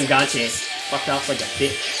 When Adam Gontier fucked off like a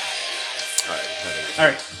bitch. All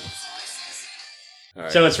right.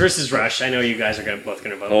 So it's versus Rush. I know you guys are both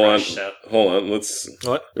going to vote Rush. So. Hold on. Let's.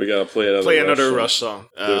 What? We gotta play another. Play another song. Rush song.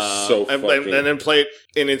 They're so and fucking- then play it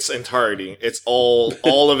in its entirety. It's all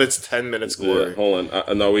of its 10 minutes glory. Yeah, hold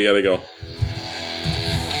on. No, we gotta go.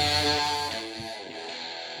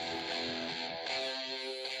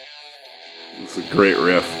 It's a great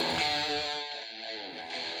riff.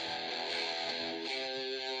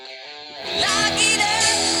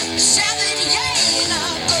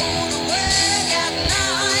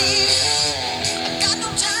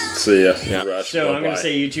 See ya. Yeah. Rush. So I'm going Bye-bye. to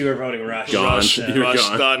say you two are voting Rush. Gone. Rush, You're Rush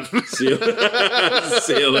gone. done. See you,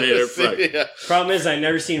 see you later. Fuck. Yeah. Problem is, I've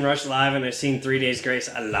never seen Rush live, and I've seen 3 Days Grace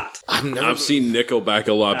a lot. I've seen Nickelback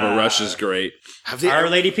a lot, but Rush is great. Have they Our ever-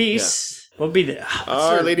 Lady Peace. What would be the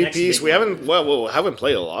Our Lady next Peace. big We one? haven't. Well, we haven't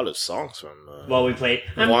played a lot of songs from. Well, we played.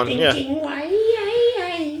 I'm One, yeah. thinking why.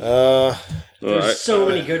 There's so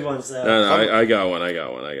many good ones though. No, I got one.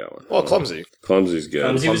 Well, Clumsy. Clumsy's good.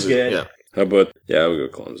 Clumsy was good. Yeah. How about, we'll go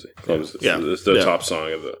Clumsy. Clumsy. Yeah. It's the Yeah. top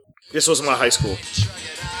song of the... This was my high school.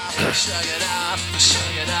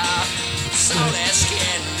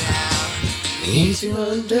 Need to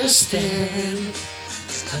understand.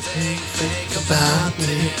 There's nothing fake about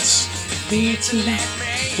this. Need to let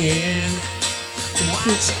me in.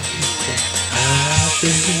 What's I've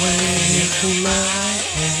been waiting for my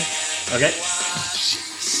head. Okay.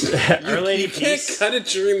 Our Lady Peace. cut it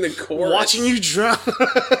during the chorus. Watching you drown.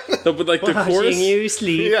 No, but like the Watching chorus... you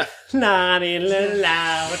sleep. Yeah. Not in the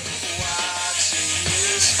loud.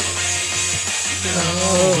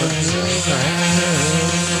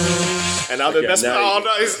 And now the Okay, best now part. you-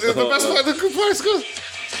 Oh, no, it's the best part. The chorus goes.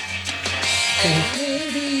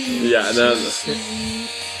 Yeah, no.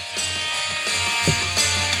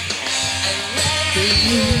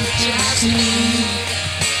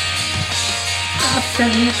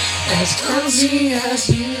 As clumsy as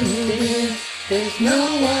you've been, there's no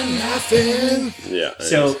one laughing. Yeah.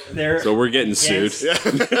 So there. So we're getting sued. Yes.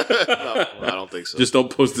 No, I don't think so. Just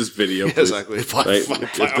don't post this video, please. exactly. Right?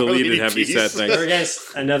 Just delete it, heavy set, We're thanks.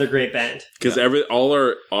 against another great band. Because all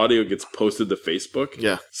our audio gets posted to Facebook.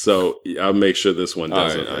 Yeah. So I'll make sure this one All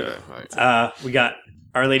doesn't. right. yeah. Okay. All right. We got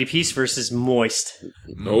Our Lady Peace versus Moist.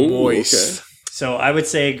 Oh, Moist. okay. So I would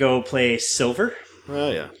say go play Silver. Oh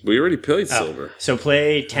yeah. We already played Silver. So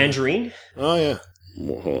play Tangerine. Oh yeah.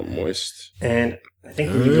 Hold on, Moist. And I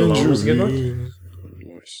think Leave It Alone was a good one.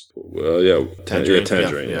 Moist. Well, yeah. Tangerine.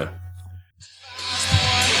 Tangerine, Yeah. yeah.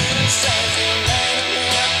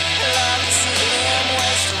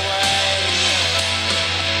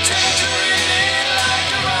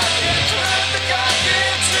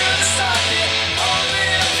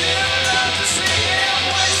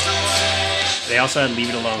 They also had Leave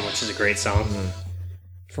It Alone, which is a great song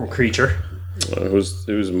from Creature.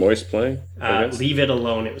 Who's Moist playing? against? Leave It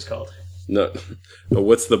Alone, it was called. No.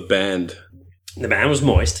 What's the band? The band was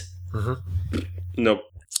Moist. No.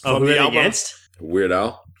 Oh, From who the are they album? against? Weird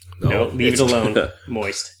Al? No, Leave It it's- Alone.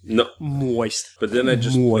 Moist. No. Moist. But then I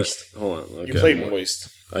just... Moist. Hold on. Okay. You played Moist.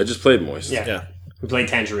 I just played Moist. Yeah. Yeah. We played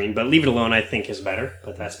Tangerine, but Leave It Alone I think is better,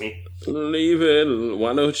 but that's me. Leave it.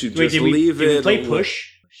 Why don't you just leave did it? we play Push?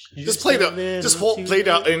 Just play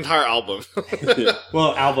the entire album.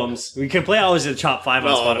 Well, albums. We could play always the top 5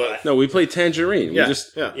 on Spotify. No, we played Tangerine. Yeah, We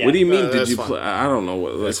just, yeah. What do you mean? Did that's you fine. play? I don't know.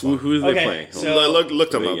 Who are they Okay, playing? so-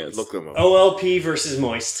 Look them up. Against. Look them up. OLP versus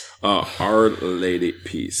Moist, Our Lady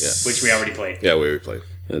Peace. which we already played. Yeah, we already played.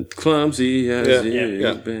 And clumsy as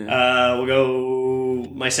you've been. We'll go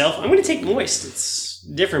myself. I'm going to take Moist. It's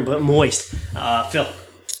different, but Moist. Phil,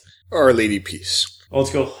 Our Lady Peace. old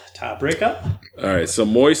school top breakup. All right, so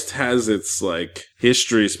Moist has its like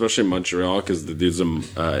history, especially in Montreal, because the dude's an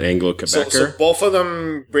Anglo-Quebecer. So both of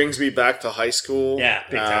them brings me back to high school. Yeah,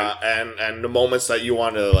 big time. And the moments that you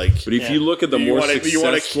want to like. But if you look at the more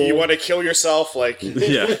successful, you want to kill yourself, like.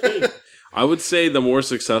 yeah. I would say the more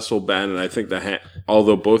successful band, and I think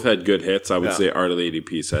although both had good hits, I would say Our Lady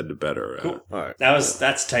Peace had the better. All right. That's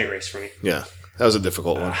a tight race for me. Yeah, that was a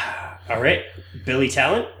difficult one. All right, Billy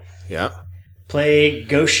Talent. Yeah. Play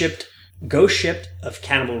Ghost Ship of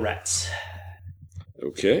Cannibal Rats.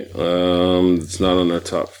 Okay, it's not on our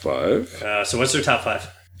top 5. So what's their top 5?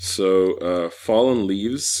 So, Fallen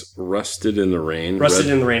Leaves, Rusted in the Rain. Rusted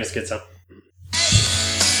in the Rain is a good song.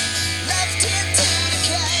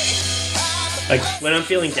 Like, when I'm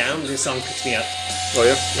feeling down, this song picks me up. Oh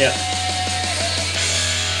yeah. Yeah.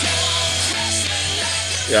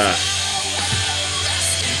 Yeah.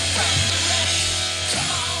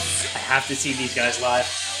 I have to see these guys live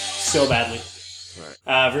so badly.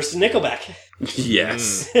 Versus Nickelback.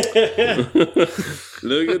 Yes.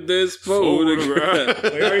 Look at this photograph.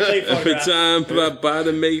 We already played Every Photograph. time my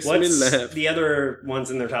body makes me What's laugh. the other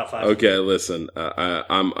ones in their top 5? Okay, listen.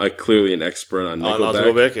 I'm clearly an expert on On Nickelback.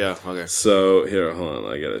 Nickelback, yeah. Okay. So, here, hold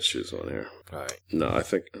on. I gotta choose one here. All right. No, I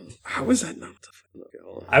think... How is that not... Okay,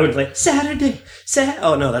 hold on. I would play Saturday.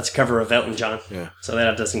 Oh, no, that's a cover of Elton John. Yeah. So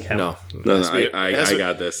that doesn't count. No, I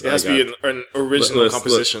got this. It has to be an original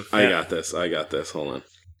composition. I got this. Hold on.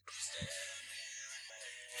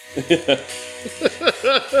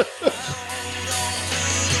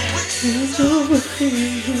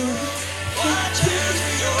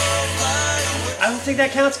 I don't think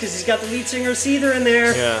that counts because he's got the lead singer Seether in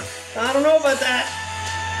there. Yeah. I don't know about that.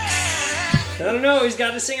 I don't know. He's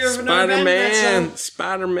got a singer of another band in that song.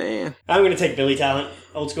 Spider-Man. I'm going to take Billy Talent.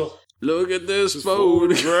 Old school. Look at this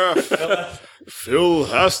photograph. Phil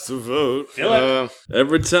has to vote. Phil.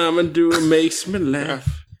 Every time I do it makes me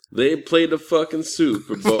laugh. They play the fucking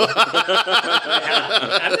Super Bowl. Have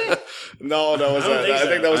they? No, that was. I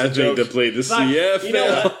think that was I the joke. think they played the Fuck, CFL. you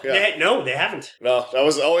know what? Yeah. No, they haven't. No, that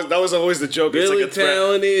was always the joke. It's Billy like a threat.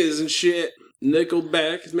 Talent isn't shit.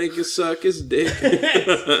 Nickelback is making suck his dick.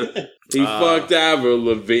 He fucked Avril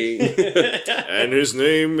Lavigne. And his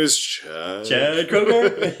name is Chad. Chad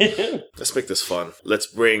Kroger. Let's make this fun. Let's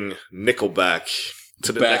bring Nickelback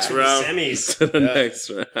to the Back. next round. Semis. To the next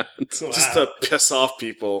round. Just to piss off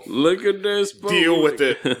people. Look at this. Deal with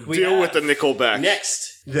it. Deal with the have Nickelback.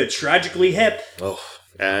 Next, the Tragically Hip Oh,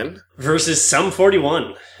 and? versus Sum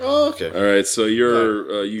 41. Oh, okay. All right, so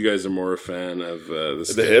you guys are more a fan of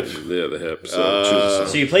this The Hip? Yeah, the Hip. So choose a So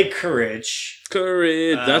song. you played Courage.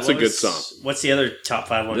 Courage. That's a What good was- song. Either the top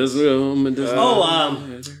 5 ones? This room, this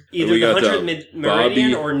Either we the got 100 Meridian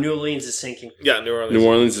Bobby. or New Orleans is Sinking. Yeah, New Orleans. New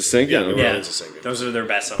Orleans is sinking. Yeah, New Okay. Orleans is singing. Those are their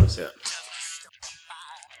best songs. Yeah.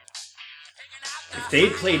 If they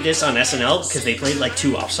played this on SNL, because they played like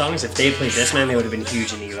 2 off songs, if they had played this, man, they would have been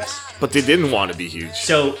huge in the US. But they didn't want to be huge.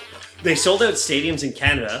 So they sold out stadiums in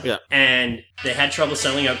Canada, Yeah. and they had trouble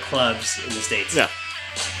selling out clubs in the States. Yeah.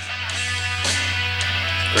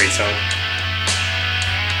 Great song.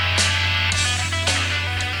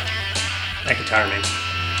 That guitar, man.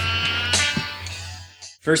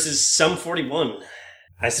 Versus Sum 41.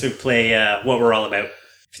 I should play What We're All About.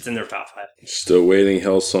 If it's in their top 5. Still waiting.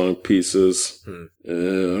 Hellsong Pieces. I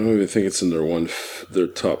don't even think it's in their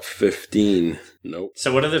top 15. Nope.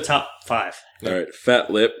 So what are their top 5? All right, Fat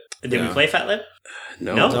Lip. Did we play Fat Lip?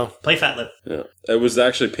 No. Play Fat Lip. Yeah. It was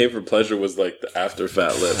actually Pain for Pleasure was like the after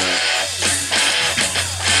Fat Lip.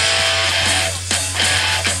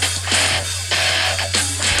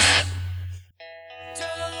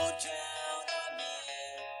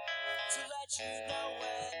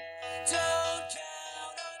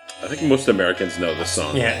 I think most Americans know this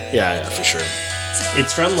song. Yeah. Yeah, for sure.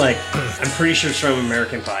 It's from I'm pretty sure it's from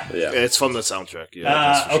American Pie. Yeah. It's from the soundtrack. Yeah.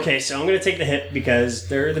 that's for sure. Okay, so I'm going to take the hit because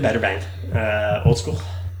they're the better band. Old school.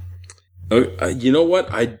 You know what?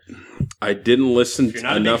 I didn't listen If you're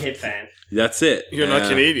not enough. a big hit fan. That's it. You're not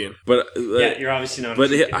Canadian. But Yeah, you're obviously not.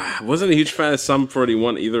 But I wasn't a huge fan of Sum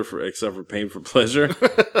 41 either, except for Pain for Pleasure.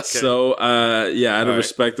 Okay. So, out of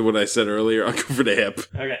respect to what I said earlier, I'll go for the hip.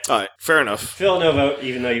 Okay. All right, fair enough. Phil, no vote,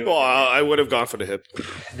 even though you... Well, I would have gone for the hip.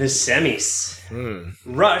 The semis.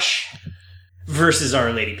 Rush versus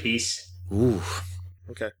Our Lady Peace. Ooh.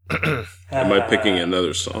 Okay. Am I picking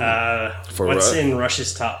another song? What's in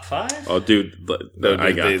Rush's top 5? Oh, dude,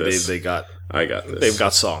 I got this. I got this. They've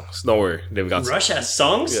got songs. Don't worry. They've got Rush has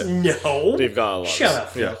songs? Yeah. No. They've got a lot. Shut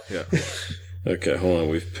up. Yeah. Okay, hold on.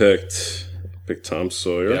 We've picked Tom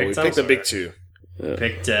Sawyer. Yeah, we picked the big two. Yeah.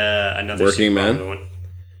 Picked another Working Man. one.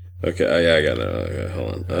 Okay, I got it. Okay,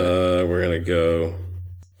 hold on. We're going to go...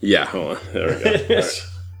 Yeah, hold on. There we go. All right.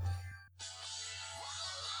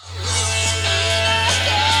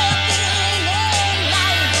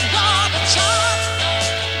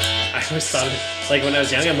 I always thought of it, like when I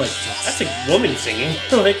was young, I'm like, that's a woman singing.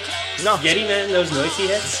 Like, no. Yeti Man, those noisy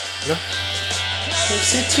hits. No.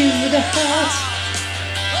 Set to the heart.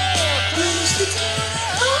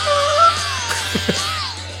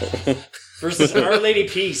 Versus Our Lady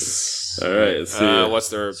Peace. All right, let's see. What's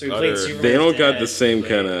their So we played Superman's They don't got Dead, the same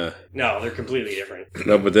kind of... No, they're completely different.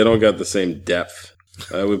 No, but they don't got the same depth.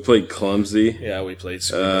 We played Clumsy. Yeah, we played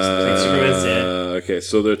Superman's Dead. Okay,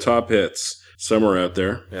 so their top hits. Somewhere Out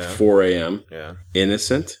There. Yeah. 4 a.m. Yeah.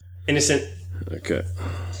 Innocent. Okay. Okay.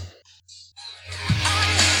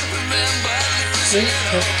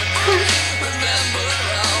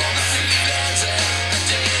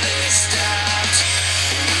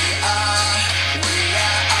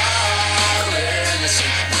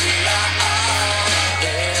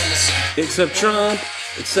 Except Trump.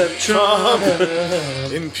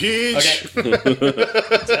 Impeach.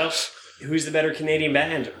 Okay. So, who's the better Canadian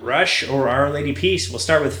band? Rush or Our Lady Peace? We'll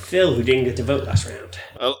start with Phil, who didn't get to vote last round.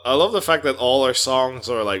 I love the fact that all our songs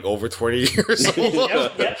are like over 20 years old.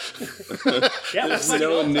 Yep. There's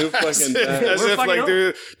no new fucking band. As if like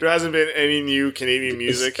there hasn't been any new Canadian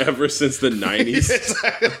music ever since the 90s.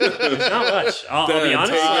 Not much. I'll be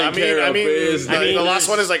honest. I mean, the last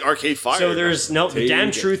one is like Arcade Fire. So there's the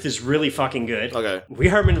Damn Truth is really fucking good. Okay. We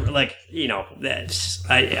Are like,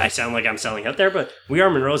 I sound like I'm selling out there, but We Are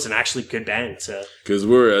Monroe's an actually good band. So because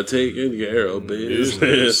we're taking care of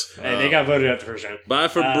business. And they got voted out the first round. Bye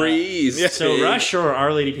Febreze. So Rush or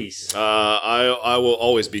Our Lady Peace? I will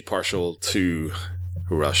always be partial to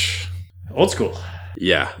Rush. Old school.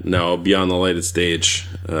 Yeah, no, Beyond the Lighted Stage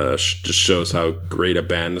just shows how great a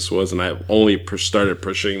band this was, and I only started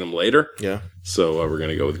pushing them later. Yeah. So we're going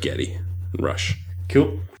to go with Getty and Rush.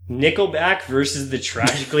 Cool. Nickelback versus the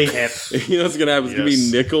Tragically Hip. You know what's going to happen? It's going to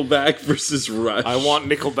be Nickelback versus Rush. I want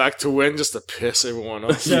Nickelback to win just to piss everyone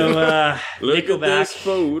off. So, Look Nickelback. at this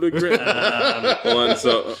photograph. Hold on,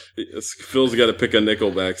 so Phil's got to pick a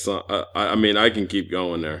Nickelback song. I mean, I can keep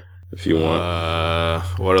going there if you want.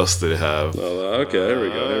 What else do they have? Okay, there we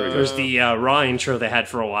go. There's the Raw intro they had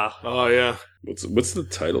for a while. Oh, yeah. What's the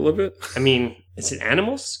title of it? I mean, is it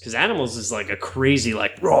Animals? Because Animals is like a crazy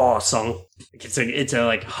like raw song. It's a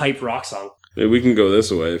like hype rock song. Maybe we can go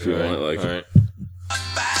this way if you want. Like, all right.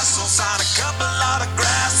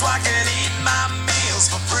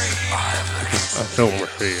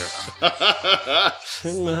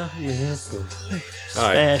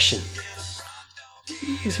 Fashion.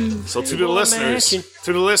 So to the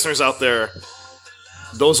listeners out there,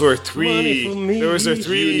 those were three. There was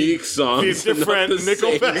unique songs, different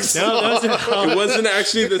Nickelback songs. No, it wasn't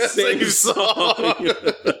actually the same song.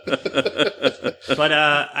 But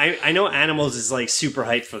I know Animals is like super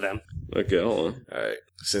hyped for them. Okay, hold on. All right,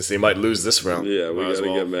 since they might lose this round. Yeah, we gotta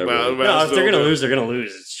get mad. No, if they're gonna lose, they're gonna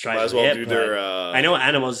lose. It's trying might as well do their. I know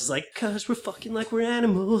Animals is like, cause we're fucking like we're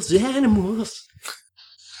animals.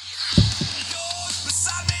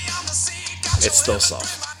 It's still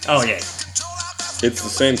soft. Oh yeah. It's the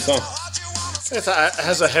same song. It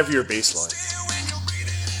has a heavier bass line.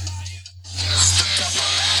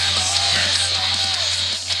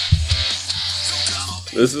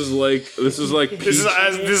 This is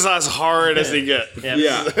as hard as they get.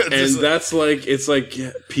 Yeah, and that's like it's like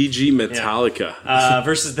PG Metallica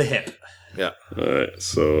versus the Hip. Yeah. All right.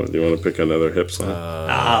 So, do you want to pick another Hip song?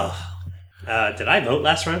 Did I vote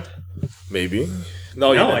last round? Maybe.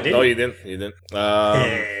 No, I didn't. No, you didn't.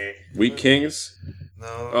 Wheat Kings.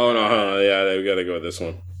 No. Oh no! Yeah, we gotta go with this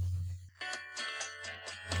one.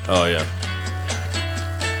 Oh yeah.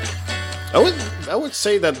 I would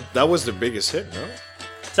say that was the biggest hit. No.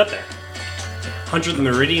 It's up there. 100th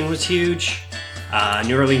Meridian was huge.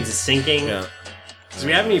 New Orleans is Sinking. Yeah. So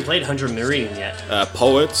we haven't even played 100 Meridian yet.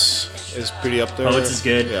 Poets is pretty up there. Poets is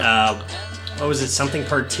good. Yeah. What was it? Something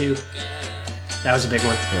Part 2. That was a big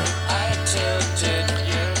one. Yeah.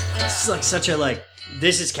 This is like such a like.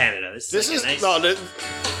 This is Canada. This is like nice.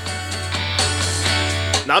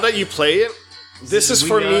 Now that you play it, this is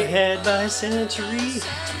for me. Ahead by a century.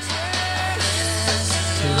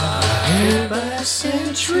 Ahead by a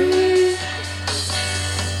century.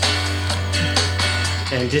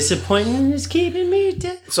 And disappointment is keeping me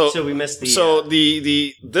dead. So we missed the. So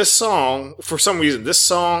this song, for some reason, this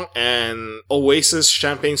song and Oasis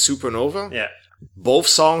Champagne Supernova. Yeah. Both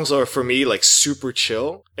songs are for me like super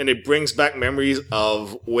chill, and it brings back memories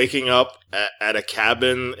of waking up at a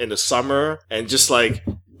cabin in the summer and just like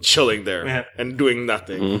chilling there and doing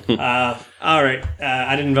nothing. All right,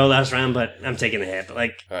 I didn't vote last round, but I'm taking the hip.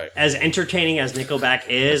 Like as entertaining as Nickelback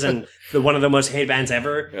is, and one of the most hated bands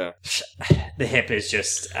ever, the hip is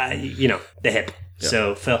just the hip. Yeah.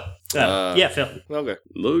 So Phil. Phil. Okay.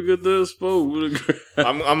 Look at this photograph.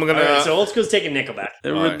 I'm gonna. Right, so Old School's taking Nickelback.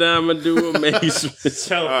 Every time I do amazement.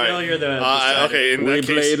 So Phil, you're the. Okay. In we that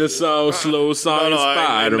played a slow song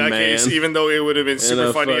Spider-Man. In that case, even though it would have been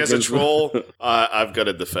super funny as a troll, I've got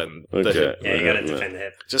to defend the hip. Yeah, you got to defend the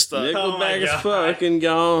hip. Just Nickelback is fucking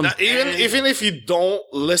gone. Now, even if you don't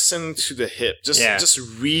listen to the hip, just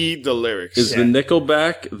read the lyrics. Is the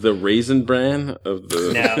Nickelback the Raisin Bran of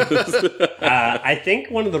the? No. I think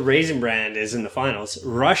one of the Raisin Brand is in the finals.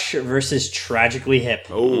 Rush versus Tragically Hip.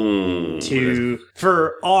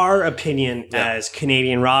 For our opinion as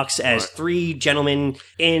Canadian rocks, as three gentlemen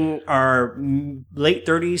in our late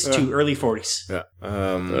 30s to early 40s. Yeah.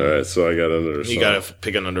 All right, so I got another song. You got to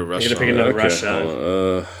pick another Rush. You got to pick another Rush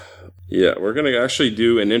song. Yeah, we're gonna actually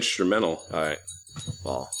do an instrumental. All right.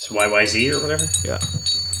 Well, it's YYZ or whatever. Yeah.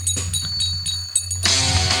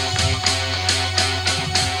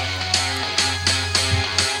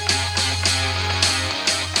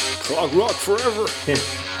 Prog rock forever.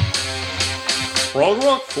 Prog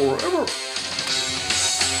rock forever.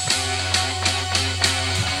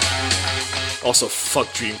 Also,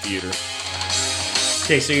 fuck Dream Theater.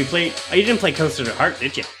 Okay, so you played. Oh, you didn't play Coaster to Heart,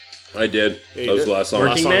 did you? I did. That was the last song.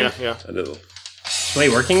 Working Man? Yeah. I did. Play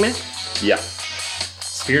Working Man? Yeah.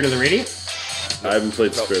 Spirit of the Radio? I haven't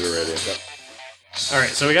played Spirit of the Radio.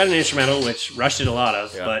 Alright, so we got an instrumental, which Rush did a lot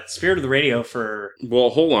of, but Spirit of the Radio for... Well,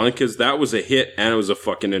 hold on, because that was a hit and it was a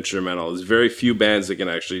fucking instrumental. There's very few bands that can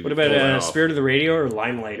actually... What about Spirit of the Radio or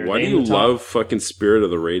Limelight? Why do you love fucking Spirit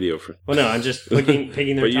of the Radio? Well, no, I'm just picking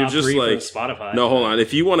their but top just three like, from Spotify. No, hold on.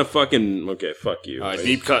 If you want to fucking... Okay, fuck you. Right,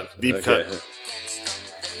 deep cut. Deep cut.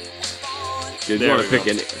 You want to pick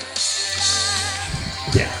any...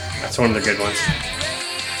 Yeah, that's one of the good ones.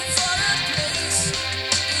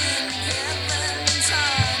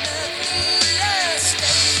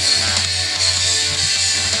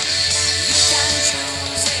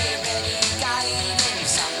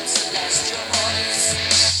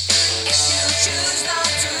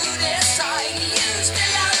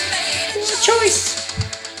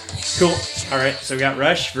 Cool. All right, so we got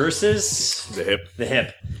Rush versus the Hip. The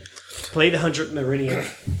Hip. Play the 100th Meridian.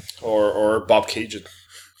 Or Bob Cajun.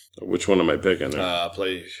 Which one am I picking?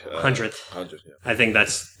 Play 100th. 100. Yeah. I think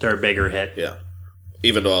that's their bigger hit. Yeah.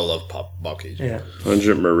 Even though I love Bob Cajun. Yeah.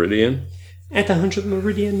 100 Meridian. At the 100th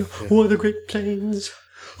Meridian, o'er the Great Plains,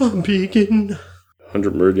 I'm begin.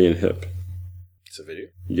 100 Meridian Hip. It's a video.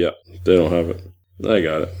 Yeah, they don't have it. I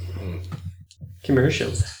got it.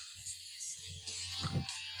 Commercials.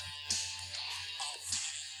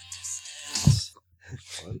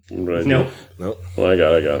 Right. Nope. Well, I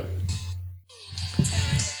got it.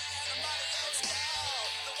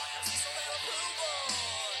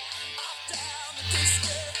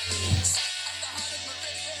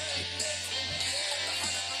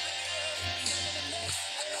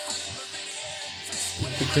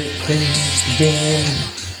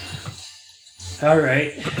 All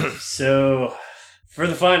right. So, for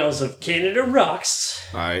the finals of Canada Rocks,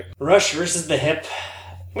 all right, Rush versus the Hip.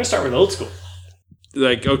 I'm gonna start with Old School.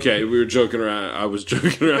 Like, okay, we were joking around. I was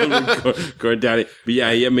joking around with Gordon Daddy. But yeah,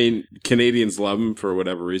 I mean, Canadians love him for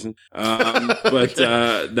whatever reason. But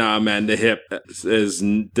nah, man, the Hip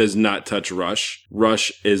does not touch Rush.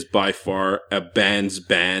 Rush is by far a band's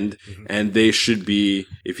band, and they should be,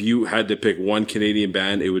 if you had to pick one Canadian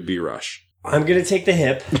band, it would be Rush. I'm going to take the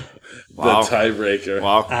Hip. Wow. The tiebreaker.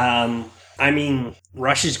 Wow. I mean,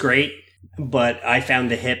 Rush is great, but I found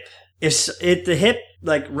the Hip. If the Hip,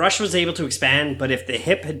 like, Rush was able to expand, but if the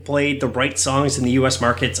Hip had played the right songs in the U.S.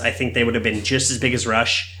 markets, I think they would have been just as big as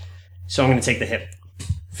Rush. So I'm going to take the Hip.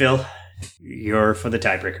 Phil, you're for the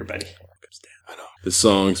tiebreaker, buddy. The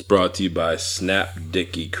song's brought to you by Snap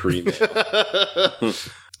Dicky Cream.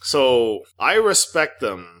 So I respect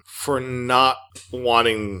them for not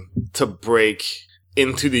wanting to break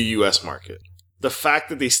into the U.S. market. The fact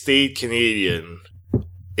that they stayed Canadian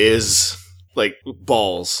is like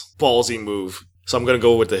ballsy move. So I'm gonna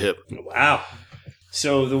go with the hip. Wow.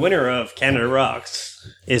 So the winner of Canada Rocks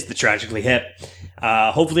is the Tragically Hip.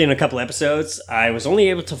 Hopefully in a couple episodes. I was only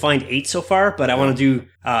able to find 8 so far, but I want to do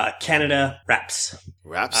Canada Raps.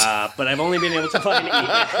 Raps? But I've only been able to find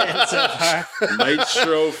 8 so far.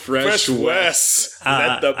 Nitro Fresh West.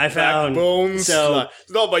 Let the I found backbones. so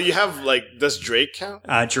No, but you have like, does Drake count?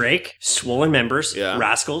 Drake, Swollen Members, Yeah.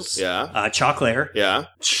 Rascals, Yeah. Choclair, Yeah.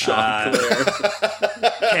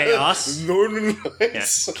 Chaos, Northern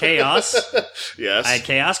Lights. Chaos. Yes. I had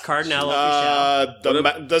Chaos, Cardinal, Official.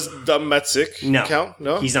 Does Metzik No, count?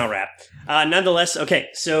 No. he's not rap. Nonetheless, okay,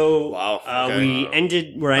 so Wow, okay. we're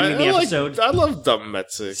ending the episode. I love Dumb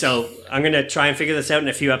Metzik. So I'm going to try and figure this out in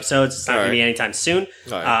a few episodes. It's not going to be anytime soon.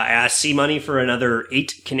 All right. I asked C-Money for another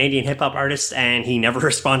 8 Canadian hip-hop artists, and he never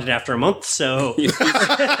responded after a month, so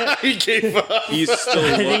He gave up. He's still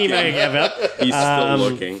I think he might looking. have given up. He's still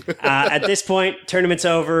looking. At this point, tournament's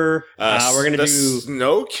over. We're going to do...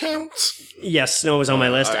 Snow count? Yes, Snow was on my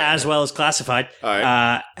list, as well as Classified. All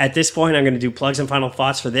right. At this point, I'm going to do plugs and final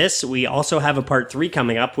thoughts for this. We also have a part 3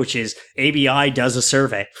 coming up, which is ABI does a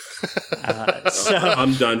survey. So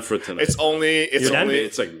I'm done for tonight. It's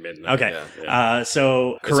like midnight. okay. Yeah.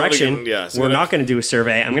 So correction, we're not going to do a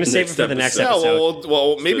survey. I'm going to save it for the next episode.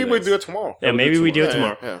 Well, maybe we'll do it tomorrow. Yeah, maybe we do it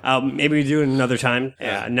tomorrow. Yeah. Maybe we do it another time.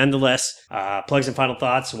 Nonetheless, plugs and final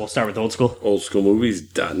thoughts. We'll start with old school,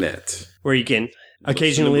 Oldschoolmovies.net. where you can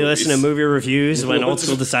occasionally listen to movie reviews when old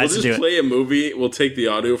school decides to do it. Play a movie. We'll take the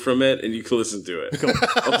audio from it, and you can listen to it. Cool.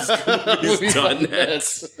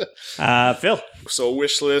 Oldschoolmovies.net. Phil. So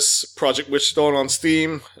Wishlist, Project Wishstone on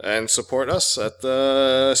Steam, and support us at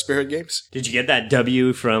Spearhead Games. Did you get that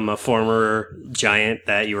W from a former giant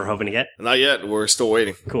that you were hoping to get? Not yet. We're still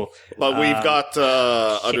waiting. Cool. But we've got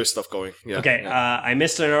other stuff going. Yeah. Okay, I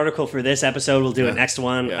missed an article for this episode. We'll do it next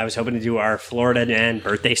one. Yeah. I was hoping to do our Florida Man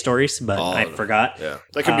birthday stories, but I forgot. Yeah.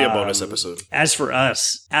 That could be a bonus episode. As for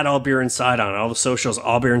us, at All Beer Inside on all the socials,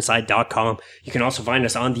 allbeerinside.com. You can also find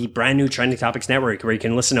us on the brand new Trending Topics Network, where you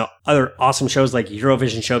can listen to other awesome shows like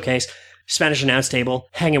Eurovision Showcase, Spanish Announce Table,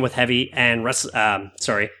 Hanging with Heavy, and Wrestling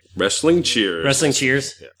Cheers. Wrestling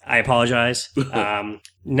Cheers. Yeah. I apologize.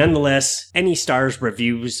 Nonetheless, any stars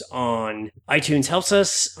reviews on iTunes helps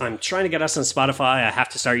us. I'm trying to get us on Spotify. I have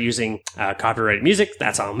to start using copyrighted music.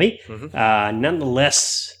 That's on me. Mm-hmm.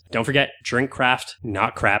 Nonetheless, don't forget, drink craft,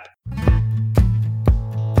 not crap.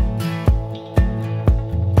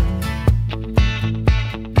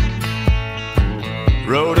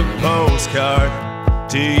 Wrote a postcard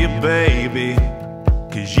to you, baby,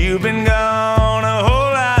 'cause you've been gone a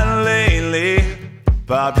whole lot lately.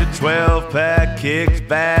 Popped a 12-pack, kicked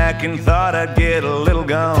back, and thought I'd get a little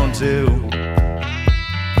gone too.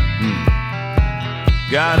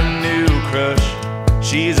 Got a new crush,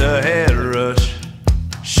 she's a head rush.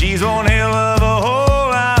 She's one hell of a whole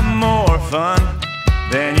lot more fun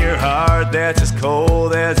than your heart that's as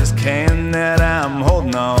cold as this can that I'm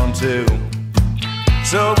holding on to.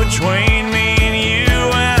 So between me and you,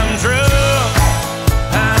 I'm drunk,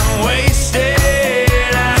 I'm wasted,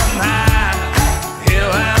 I'm high,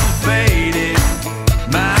 hell, I'm faded.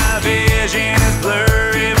 My vision is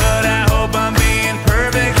blurry, but I hope I'm being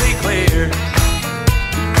perfectly clear.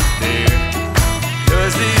 There,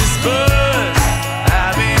 'cause this buzz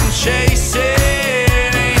I've been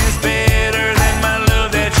chasing is better than my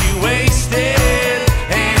love that you wasted.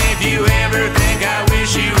 And if you ever think I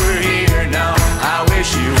wish you were here, no, I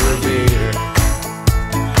wish you were here.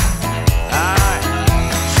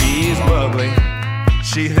 She's bubbly,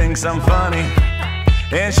 she thinks I'm funny,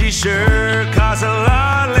 and she sure costs a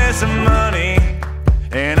lot less money.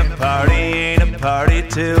 And a party ain't a party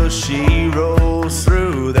till she rolls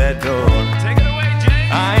through that door. Take it away, Jay.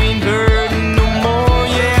 I ain't hurting no more,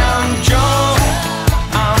 yeah, I'm drunk,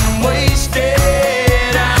 I'm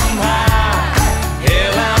wasted, I'm high,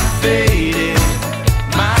 hell, I'm faded.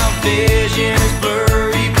 My vision is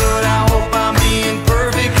blurry, but I hope I'm being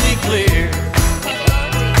perfectly clear.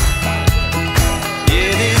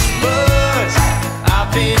 Yeah, this buzz I've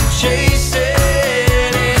been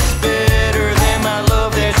chasing is better than my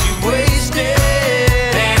love that you wasted.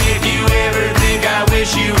 And if you ever think I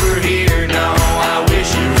wish you were here,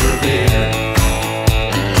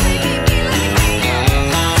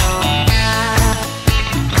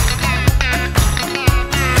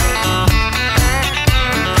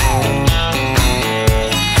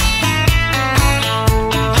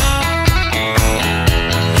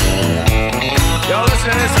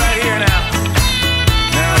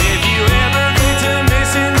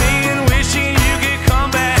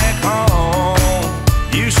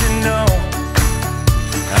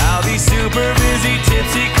 super busy,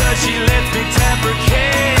 tipsy, cause she lets me tap her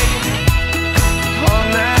cake all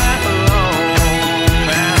night long.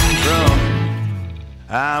 I'm drunk,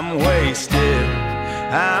 I'm wasted,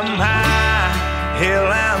 I'm high, hell,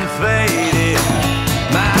 I'm faded.